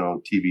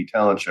national TV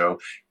talent show.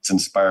 It's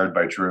inspired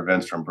by true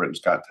events from Britain's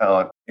Got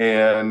Talent.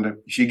 And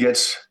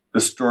the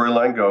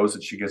storyline goes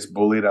that she gets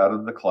bullied out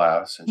of the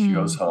class and she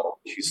goes home.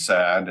 She's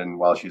sad. And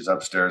while she's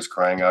upstairs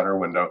crying out her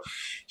window,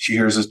 she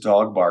hears this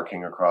dog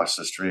barking across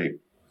the street.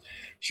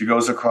 She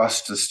goes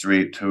across the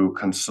street to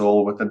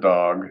console with the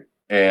dog,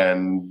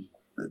 and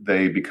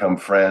they become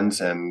friends,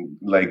 and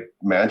like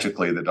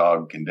magically the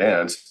dog can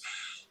dance.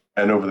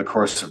 And over the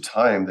course of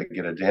time, they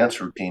get a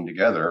dance routine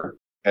together,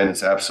 and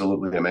it's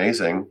absolutely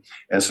amazing.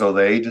 And so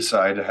they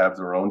decide to have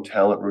their own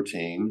talent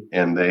routine,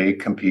 and they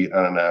compete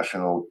on a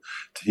national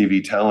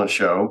TV talent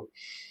show.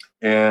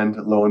 And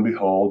lo and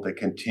behold, they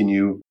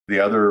continue. The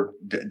other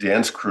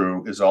dance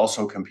crew is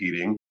also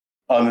competing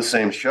on the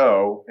same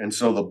show. And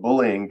so the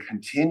bullying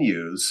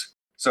continues.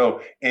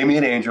 So Amy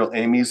and Angel,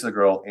 Amy's the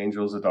girl,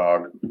 Angel's the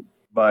dog.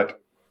 But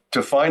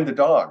to find the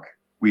dog,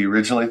 we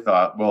originally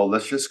thought, well,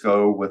 let's just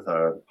go with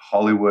a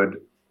Hollywood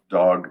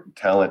dog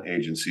talent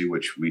agency,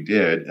 which we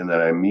did. And then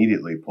I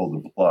immediately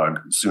pulled the plug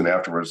soon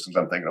afterwards, because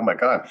I'm thinking, oh my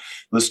God,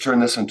 let's turn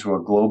this into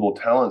a global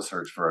talent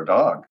search for a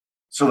dog.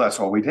 So that's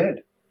what we did.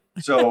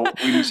 So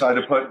we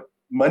decided to put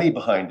money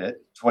behind it,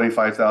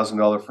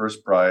 $25,000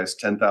 first prize,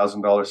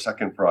 $10,000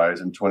 second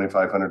prize, and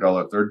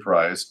 $2,500 third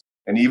prize.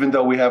 And even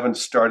though we haven't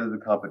started the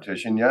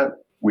competition yet,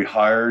 we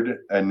hired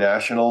a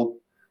national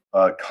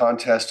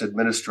contest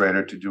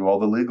administrator to do all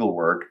the legal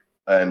work.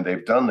 And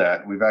they've done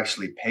that. We've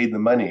actually paid the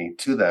money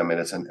to them, and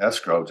it's an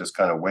escrow, just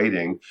kind of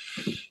waiting.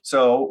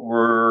 So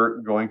we're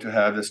going to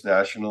have this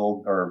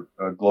national or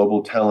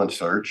global talent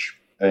search,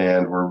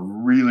 and we're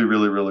really,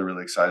 really, really,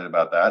 really excited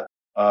about that.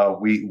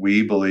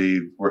 We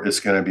believe it's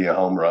going to be a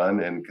home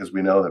run, and because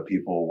we know that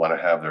people want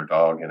to have their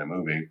dog in a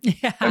movie.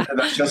 Yeah. And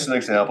that's just an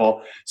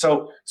example.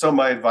 So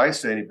my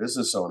advice to any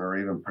business owner, or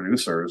even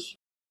producers,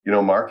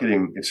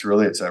 marketing,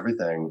 it's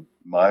everything.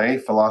 My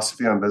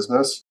philosophy on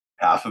business,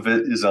 half of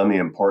it is on the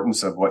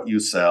importance of what you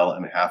sell,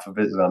 and half of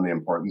it is on the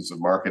importance of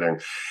marketing.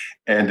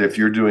 And if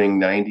you're doing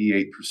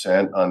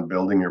 98% on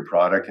building your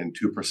product and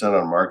 2%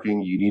 on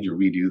marketing, you need to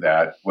redo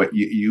that. What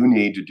you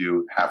need to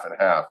do half and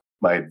half.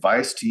 My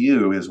advice to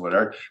you is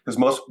because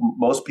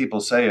most people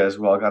say is,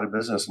 well, I got a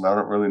business and I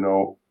don't really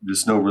know,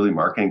 just know really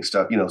marketing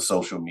stuff,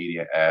 social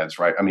media ads,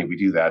 right? I mean, we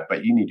do that,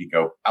 but you need to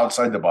go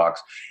outside the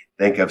box,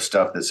 think of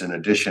stuff that's in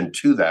addition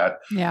to that.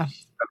 Yeah.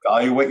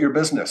 Evaluate your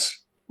business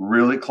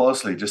really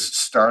closely. Just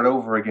start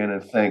over again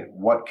and think,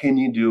 what can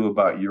you do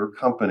about your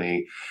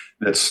company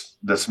that's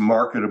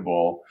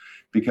marketable?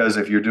 Because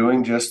if you're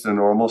doing just the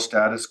normal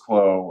status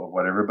quo of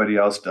what everybody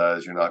else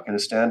does, you're not going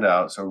to stand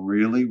out. So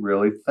really,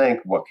 really think,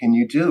 what can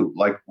you do?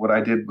 Like what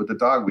I did with the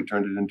dog, we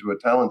turned it into a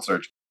talent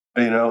search,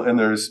 and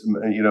there's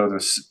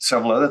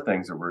several other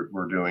things that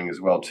we're doing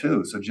as well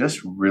too. So just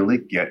really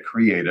get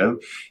creative.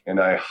 And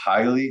I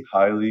highly,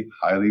 highly,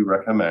 highly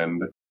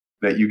recommend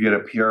that you get a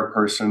PR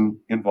person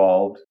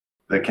involved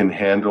that can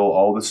handle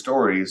all the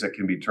stories that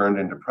can be turned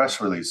into press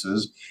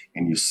releases,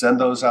 and you send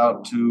those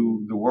out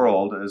to the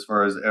world as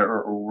far as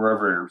or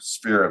wherever your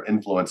sphere of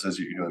influence is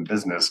you're doing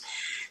business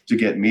to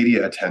get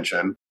media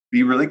attention.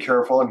 Be really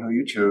careful on who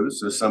you choose.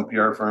 There's some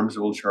PR firms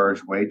that will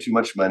charge way too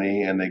much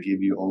money and they give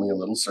you only a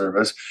little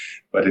service.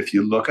 But if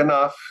you look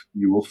enough,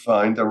 you will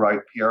find the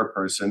right PR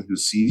person who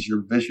sees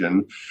your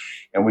vision.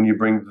 And when you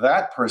bring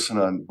that person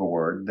on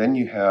board, then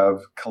you have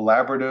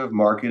collaborative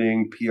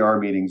marketing PR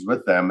meetings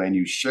with them, and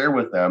you share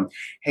with them,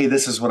 hey,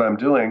 this is what I'm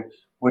doing.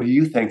 What do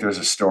you think? There's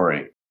a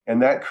story.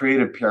 And that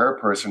creative PR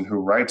person who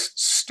writes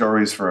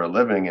stories for a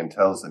living and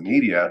tells the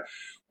media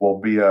will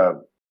be a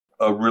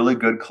really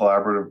good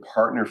collaborative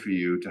partner for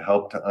you to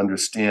help to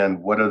understand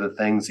what are the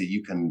things that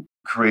you can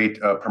create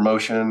a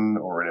promotion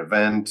or an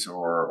event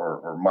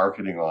or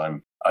marketing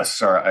on.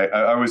 Sorry,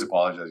 I always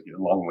apologize. Get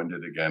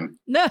long-winded again.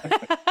 No,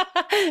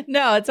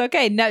 no, it's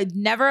okay. No,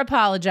 never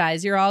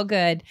apologize. You're all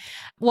good.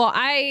 Well,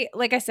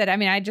 like I said, I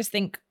mean, I just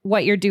think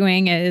what you're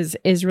doing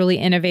is really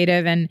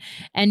innovative, and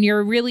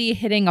you're really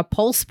hitting a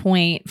pulse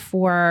point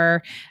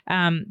for.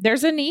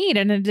 There's a need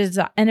and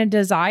a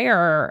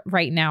desire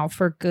right now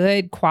for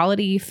good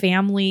quality,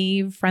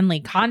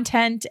 family-friendly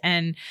content,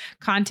 and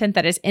content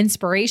that is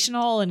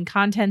inspirational, and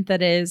content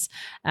that is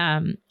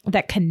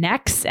that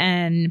connects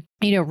and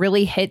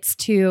really hits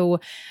to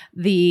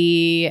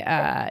the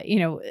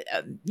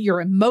your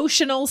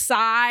emotional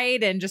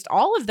side and just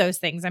all of those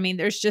things. I mean,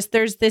 there's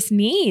this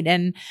need,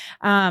 and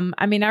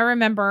I mean, I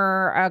remember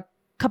a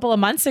couple of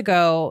months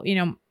ago,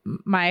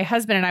 my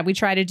husband and I, we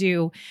try to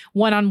do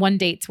one-on-one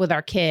dates with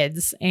our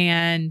kids,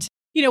 and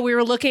we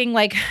were looking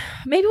like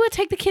maybe we'll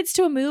take the kids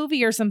to a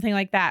movie or something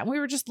like that. And we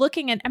were just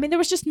looking at, I mean, there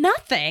was just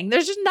nothing.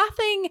 There's just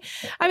nothing.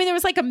 I mean, there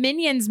was like a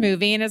Minions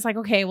movie, and it's like,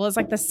 okay, well, it's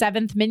like the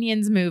 7th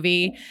Minions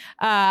movie.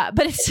 But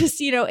it's just,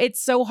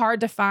 it's so hard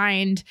to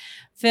find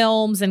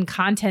films and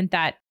content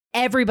that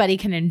everybody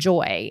can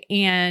enjoy.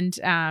 And,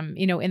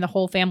 in the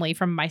whole family,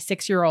 from my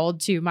 6-year-old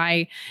to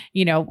my,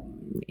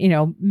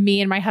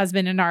 me and my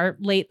husband in our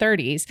late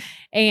 30s.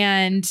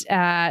 And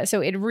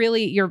so it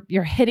really,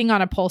 you're hitting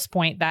on a pulse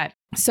point that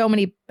so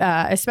many,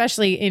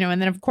 especially,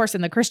 and then of course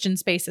in the Christian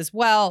space as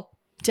well,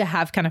 to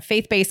have kind of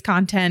faith-based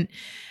content,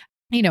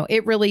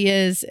 it really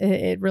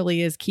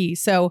is key.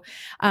 So,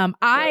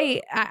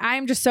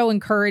 I'm just so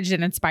encouraged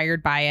and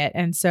inspired by it.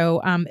 And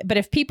so, but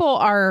if people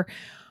are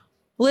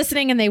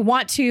listening and they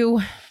want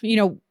to,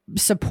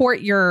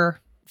 support your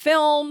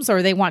films,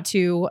 or they want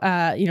to,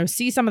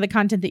 see some of the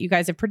content that you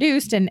guys have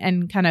produced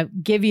and kind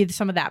of give you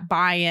some of that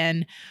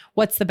buy-in,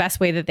 what's the best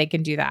way that they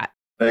can do that?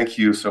 Thank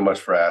you so much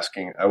for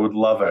asking. I would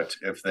love it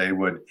if they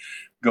would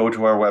go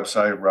to our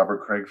website,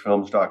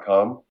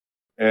 robertcraigfilms.com,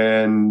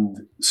 and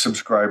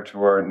subscribe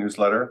to our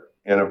newsletter.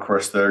 And of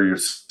course, there you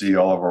see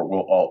all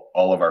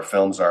of our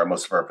films are.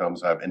 Most of our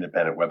films have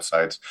independent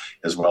websites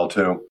as well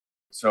too.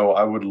 So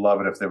I would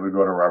love it if they would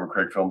go to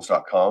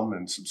robertcraigfilms.com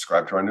and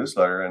subscribe to our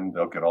newsletter, and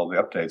they'll get all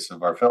the updates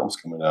of our films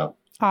coming out.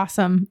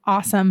 Awesome.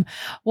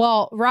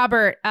 Well,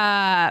 Robert,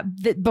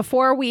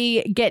 before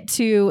we get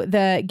to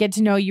the get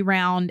to know you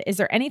round, is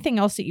there anything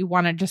else that you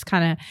want to just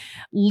kind of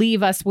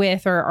leave us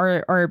with,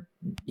 or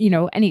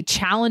any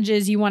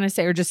challenges you want to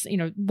say, or just,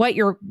 what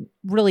you're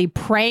really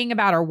praying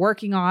about or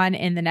working on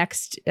in the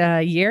next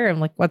year, and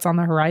like what's on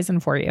the horizon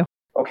for you?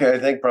 Okay, I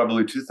think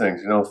probably two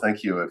things.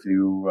 Thank you. If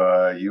you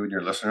and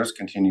your listeners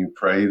continue to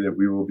pray that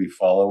we will be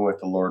following what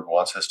the Lord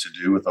wants us to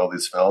do with all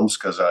these films,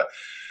 because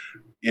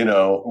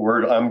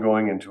I'm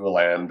going into a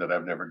land that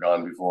I've never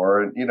gone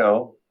before, and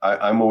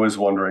I'm always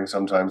wondering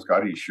sometimes,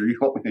 God, are you sure you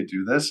want me to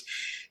do this?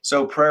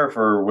 So prayer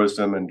for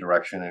wisdom and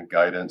direction and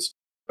guidance.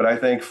 But I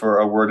think for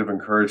a word of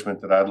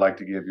encouragement that I'd like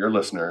to give your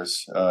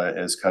listeners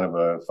as kind of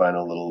a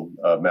final little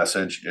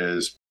message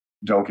is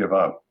don't give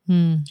up.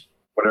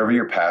 Whatever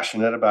you're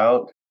passionate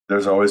about,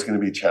 there's always going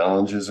to be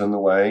challenges in the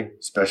way,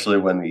 especially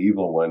when the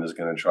evil one is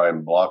going to try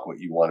and block what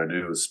you want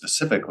to do,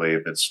 specifically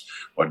if it's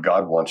what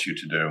God wants you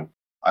to do.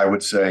 I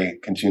would say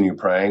continue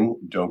praying.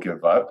 Don't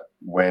give up.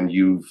 When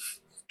you've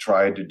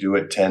tried to do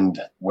it 10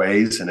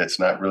 ways and it's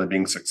not really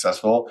being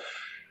successful,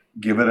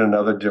 give it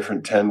another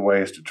different 10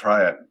 ways to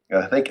try it.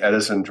 I think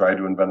Edison tried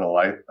to invent a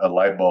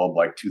light bulb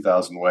like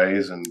 2,000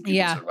 ways, and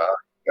people said, wow,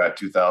 you got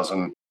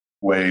 2,000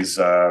 ways.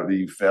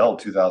 He failed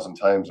 2,000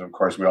 times. And of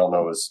course, we all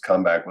know his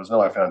comeback was, no,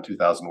 I found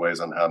 2,000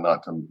 ways on how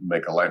not to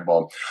make a light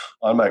bulb.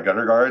 On my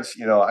gutter guards,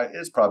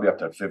 it's probably up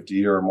to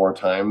 50 or more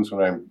times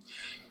when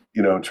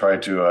I'm, try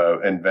to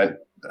invent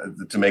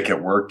to make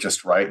it work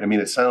just right. I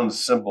mean, it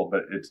sounds simple,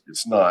 but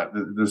it's not.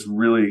 There's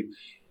really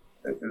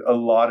a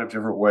lot of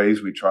different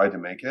ways we tried to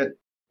make it,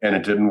 and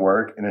it didn't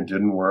work,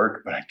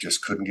 but I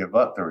just couldn't give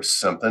up. There was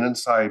something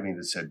inside me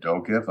that said,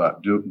 don't give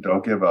up,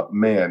 don't give up.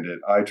 Man, did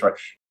I try.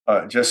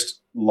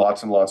 Just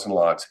lots and lots and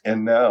lots.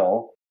 And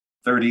now,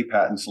 30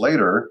 patents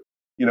later,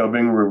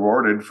 being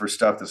rewarded for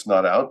stuff that's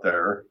not out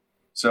there.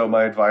 So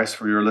my advice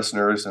for your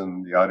listeners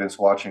and the audience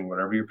watching,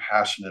 whatever you're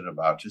passionate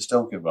about, just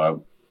don't give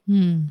up.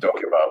 Don't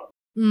give up.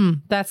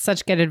 That's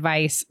such good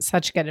advice.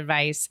 Such good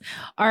advice.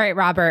 All right,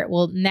 Robert.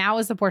 Well, now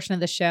is the portion of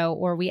the show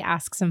where we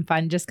ask some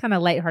fun, just kind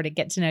of lighthearted,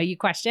 get to know you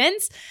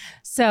questions.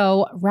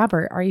 So,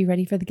 Robert, are you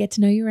ready for the get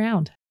to know you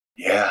round?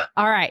 Yeah.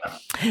 All right.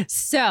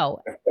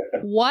 So,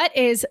 what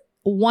is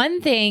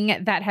one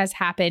thing that has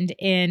happened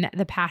in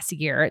the past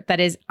year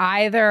that is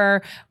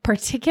either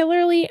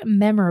particularly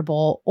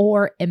memorable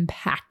or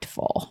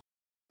impactful?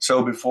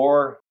 So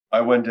before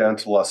I went down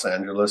to Los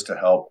Angeles to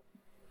help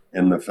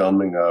in the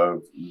filming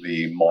of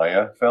the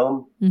Maya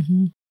film,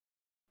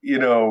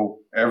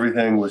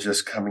 everything was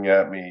just coming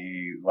at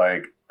me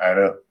like,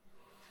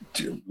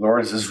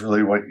 Lord, is this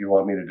really what you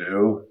want me to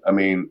do? I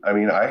mean,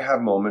 I have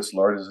moments,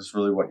 Lord, is this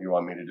really what you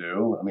want me to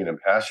do? I mean, I'm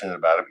passionate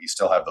about it, but you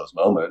still have those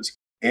moments.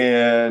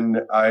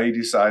 And I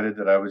decided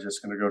that I was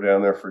just going to go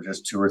down there for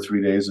just 2 or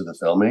 3 days of the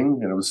filming.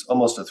 And it was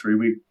almost a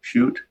 3-week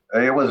shoot.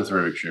 It was a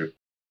 3-week shoot.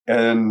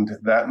 And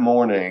that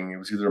morning, it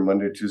was either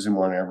Monday or Tuesday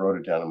morning, I wrote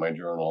it down in my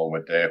journal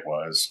what day it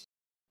was.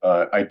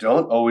 I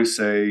don't always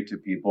say to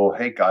people,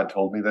 hey, God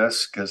told me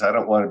this, because I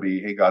don't want to be,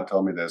 hey, God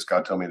told me this,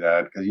 God told me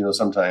that. Because,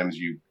 sometimes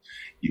you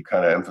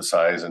kind of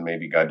emphasize and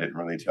maybe God didn't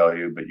really tell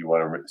you, but you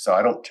want to. So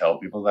I don't tell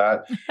people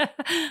that.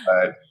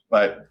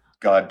 But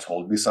God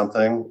told me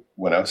something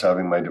when I was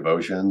having my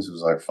devotions. It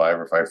was like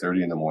 5 or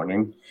 5:30 in the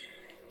morning.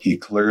 He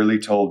clearly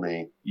told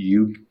me,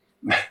 you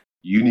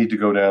need to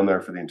go down there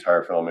for the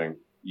entire filming.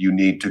 You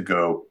need to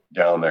go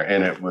down there.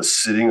 And it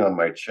was sitting on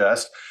my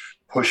chest,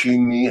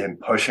 pushing me and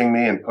pushing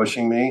me and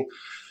pushing me.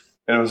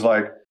 And it was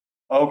like,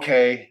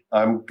 okay,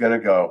 I'm going to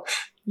go.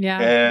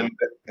 Yeah.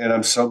 And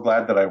I'm so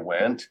glad that I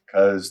went,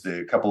 because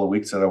the couple of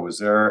weeks that I was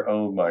there,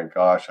 oh my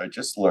gosh, I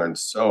just learned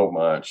so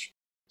much.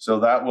 So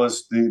that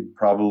was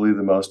probably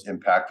the most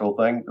impactful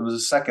thing. It was the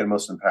second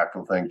most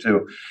impactful thing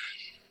too,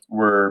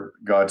 where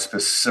God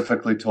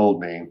specifically told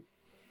me,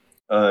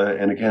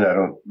 and again, I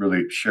don't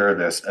really share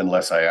this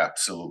unless I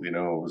absolutely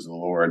know it was the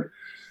Lord.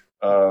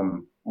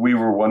 We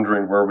were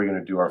wondering where we're going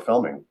to do our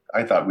filming.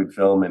 I thought we'd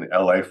film in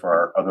LA for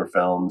our other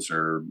films,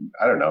 or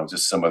I don't know,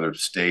 just some other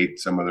state,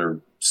 some other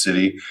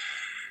city.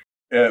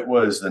 It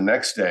was the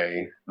next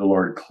day, the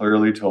Lord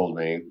clearly told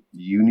me,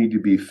 you need to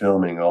be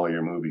filming all of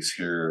your movies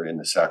here in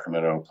the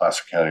Sacramento,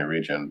 Placer County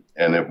region.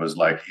 And it was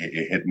like,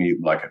 it hit me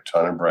like a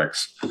ton of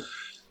bricks.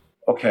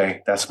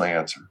 Okay, that's my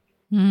answer.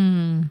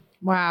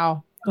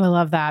 Wow. I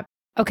love that.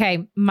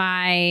 Okay,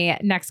 my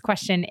next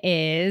question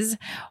is,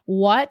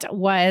 what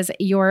was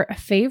your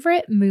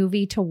favorite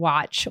movie to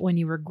watch when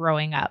you were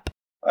growing up?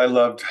 I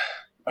loved,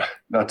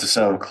 not to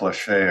sound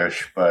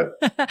cliche-ish, but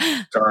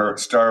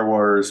Star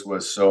Wars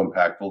was so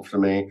impactful for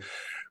me.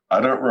 I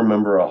don't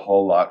remember a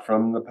whole lot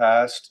from the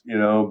past,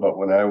 but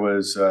when I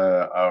was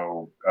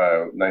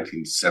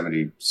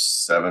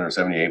 1977 or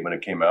 78 when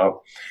it came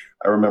out,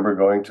 I remember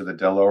going to the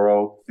Del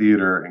Oro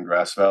Theater in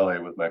Grass Valley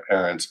with my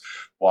parents,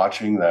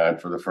 watching that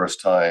for the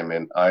first time,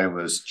 and I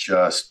was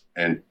just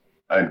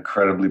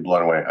incredibly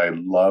blown away. I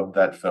loved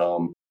that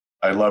film.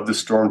 I love the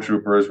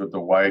stormtroopers with the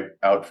white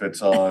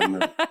outfits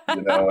on,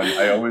 and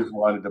I always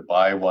wanted to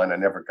buy one. I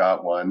never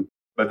got one,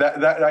 but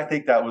that I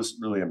think that was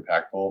really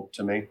impactful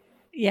to me.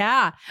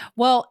 Yeah.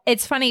 Well,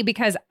 it's funny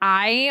because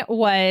I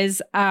was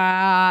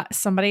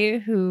somebody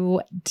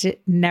who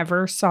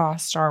never saw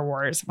Star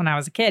Wars when I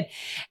was a kid.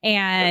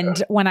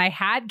 And when I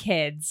had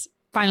kids,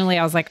 finally,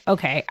 I was like,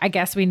 okay, I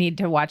guess we need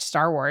to watch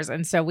Star Wars.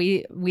 And so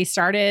we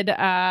started,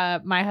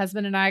 my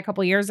husband and I, a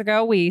couple of years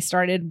ago, we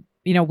started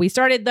we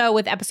started though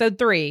with episode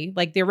 3,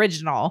 like the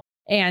original.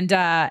 And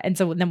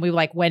so then we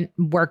like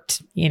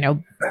worked,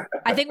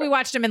 I think we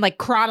watched them in like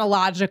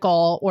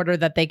chronological order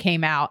that they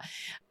came out.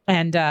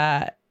 And,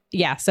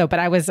 but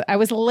I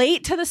was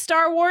late to the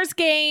Star Wars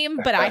game,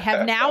 but I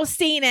have now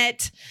seen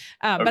it.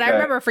 But I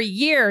remember for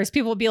years,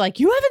 people would be like,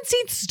 you haven't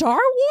seen Star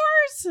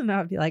Wars? And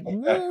I'd be like,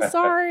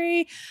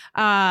 sorry.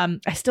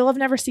 I still have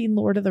never seen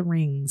Lord of the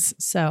Rings.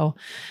 So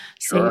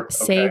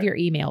save your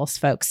emails,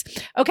 folks.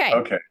 Okay.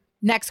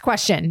 Next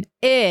question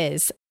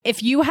is,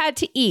 if you had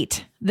to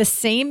eat the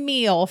same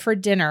meal for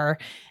dinner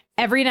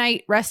every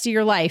night, rest of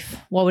your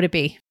life, what would it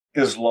be?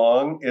 As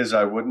long as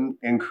I wouldn't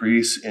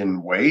increase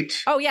in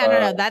weight. Oh,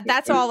 yeah. No.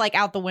 That's all like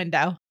out the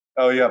window.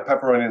 Oh, yeah.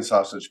 Pepperoni and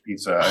sausage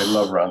pizza. I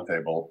love Round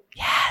Table.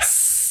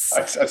 Yes.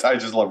 I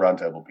just love Round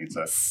Table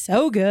pizza.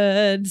 So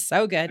good.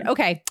 So good.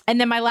 Okay. And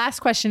then my last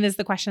question is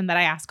the question that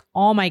I ask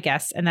all my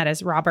guests. And that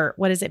is, Robert,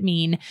 what does it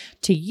mean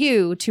to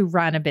you to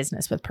run a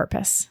business with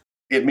purpose?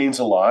 It means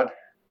a lot.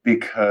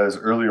 Because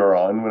earlier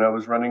on when I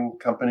was running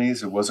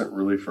companies, it wasn't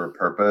really for a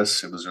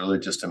purpose. It was really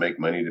just to make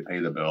money to pay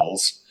the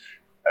bills.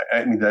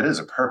 I mean, that is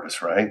a purpose,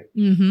 right?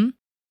 Mm-hmm.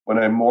 When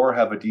I more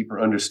have a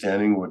deeper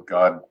understanding what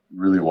God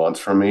really wants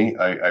from me,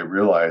 I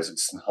realize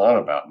it's not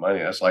about money.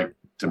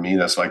 To me,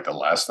 that's like the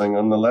last thing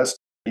on the list.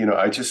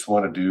 I just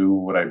want to do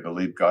what I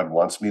believe God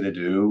wants me to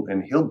do,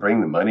 and He'll bring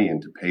the money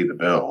in to pay the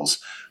bills.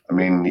 I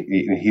mean,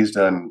 He's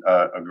done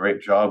a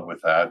great job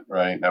with that,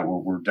 right? Now,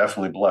 we're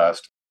definitely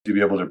blessed to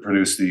be able to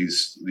produce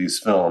these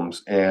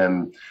films.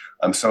 And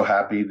I'm so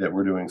happy that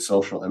we're doing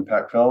social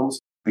impact films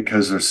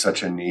because there's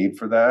such a need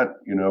for that,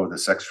 with the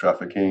sex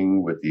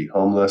trafficking, with the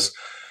homeless,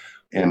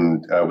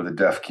 and with the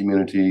deaf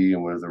community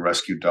and with the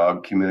rescue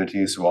dog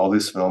community. So all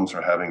these films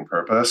are having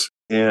purpose.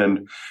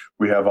 And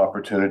we have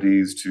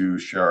opportunities to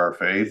share our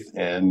faith.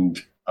 And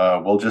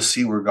we'll just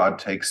see where God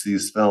takes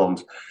these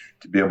films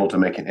to be able to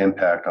make an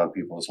impact on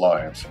people's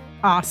lives.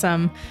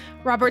 Awesome.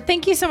 Robert,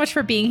 thank you so much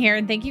for being here,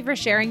 and thank you for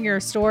sharing your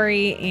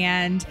story.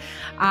 And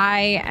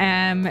I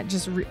am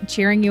just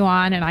cheering you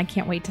on, and I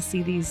can't wait to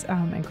see these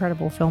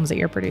incredible films that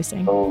you're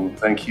producing. Oh,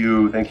 thank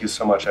you. Thank you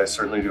so much. I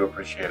certainly do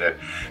appreciate it.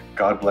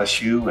 God bless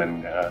you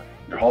and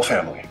your whole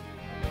family.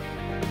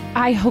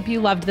 I hope you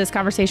loved this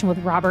conversation with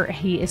Robert.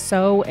 He is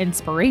so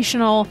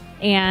inspirational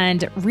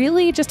and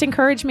really just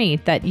encouraged me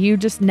that you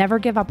just never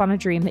give up on a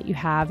dream that you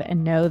have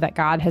and know that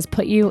God has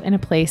put you in a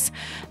place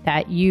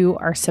that you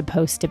are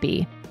supposed to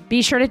be.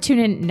 Be sure to tune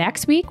in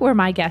next week where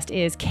my guest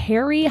is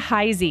Carrie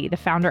Heisey, the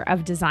founder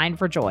of Design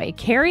for Joy.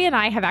 Carrie and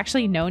I have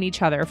actually known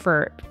each other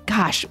for,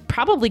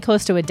 probably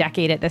close to a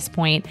decade at this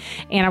point.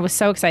 And I was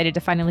so excited to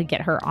finally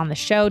get her on the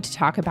show to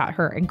talk about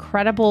her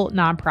incredible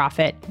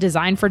nonprofit,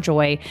 Design for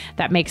Joy,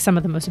 that makes some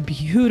of the most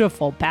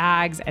beautiful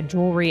bags and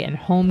jewelry and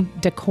home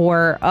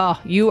decor. Oh,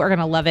 you are going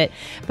to love it.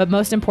 But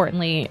most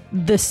importantly,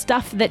 the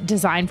stuff that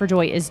Design for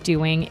Joy is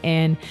doing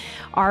in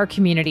our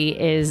community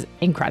is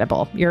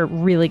incredible. You're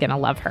really going to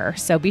love her.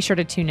 So be sure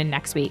to tune in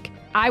next week.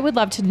 I would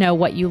love to know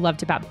what you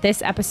loved about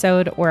this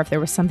episode, or if there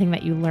was something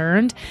that you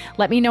learned.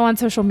 Let me know on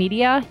social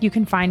media. You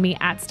can find me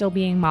at Still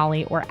Being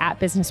Molly or at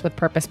Business with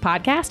Purpose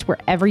Podcast,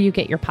 wherever you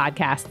get your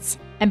podcasts.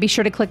 And be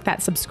sure to click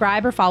that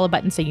subscribe or follow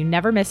button so you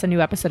never miss a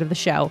new episode of the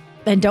show.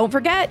 And don't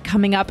forget,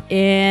 coming up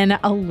in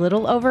a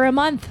little over a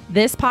month,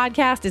 this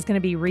podcast is going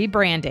to be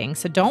rebranding.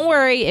 So don't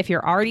worry, if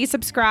you're already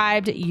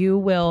subscribed, you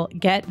will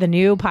get the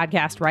new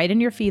podcast right in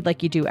your feed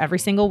like you do every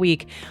single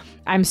week.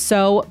 I'm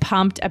so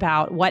pumped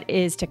about what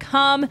is to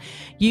come.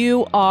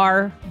 You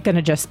are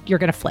going to you're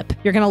going to flip.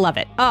 You're going to love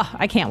it. Oh,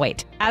 I can't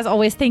wait. As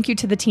always, thank you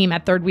to the team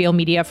at Third Wheel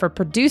Media for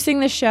producing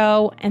the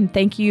show. And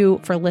thank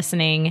you for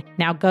listening.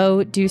 Now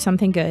go do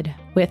something good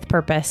with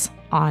purpose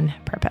on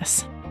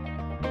purpose.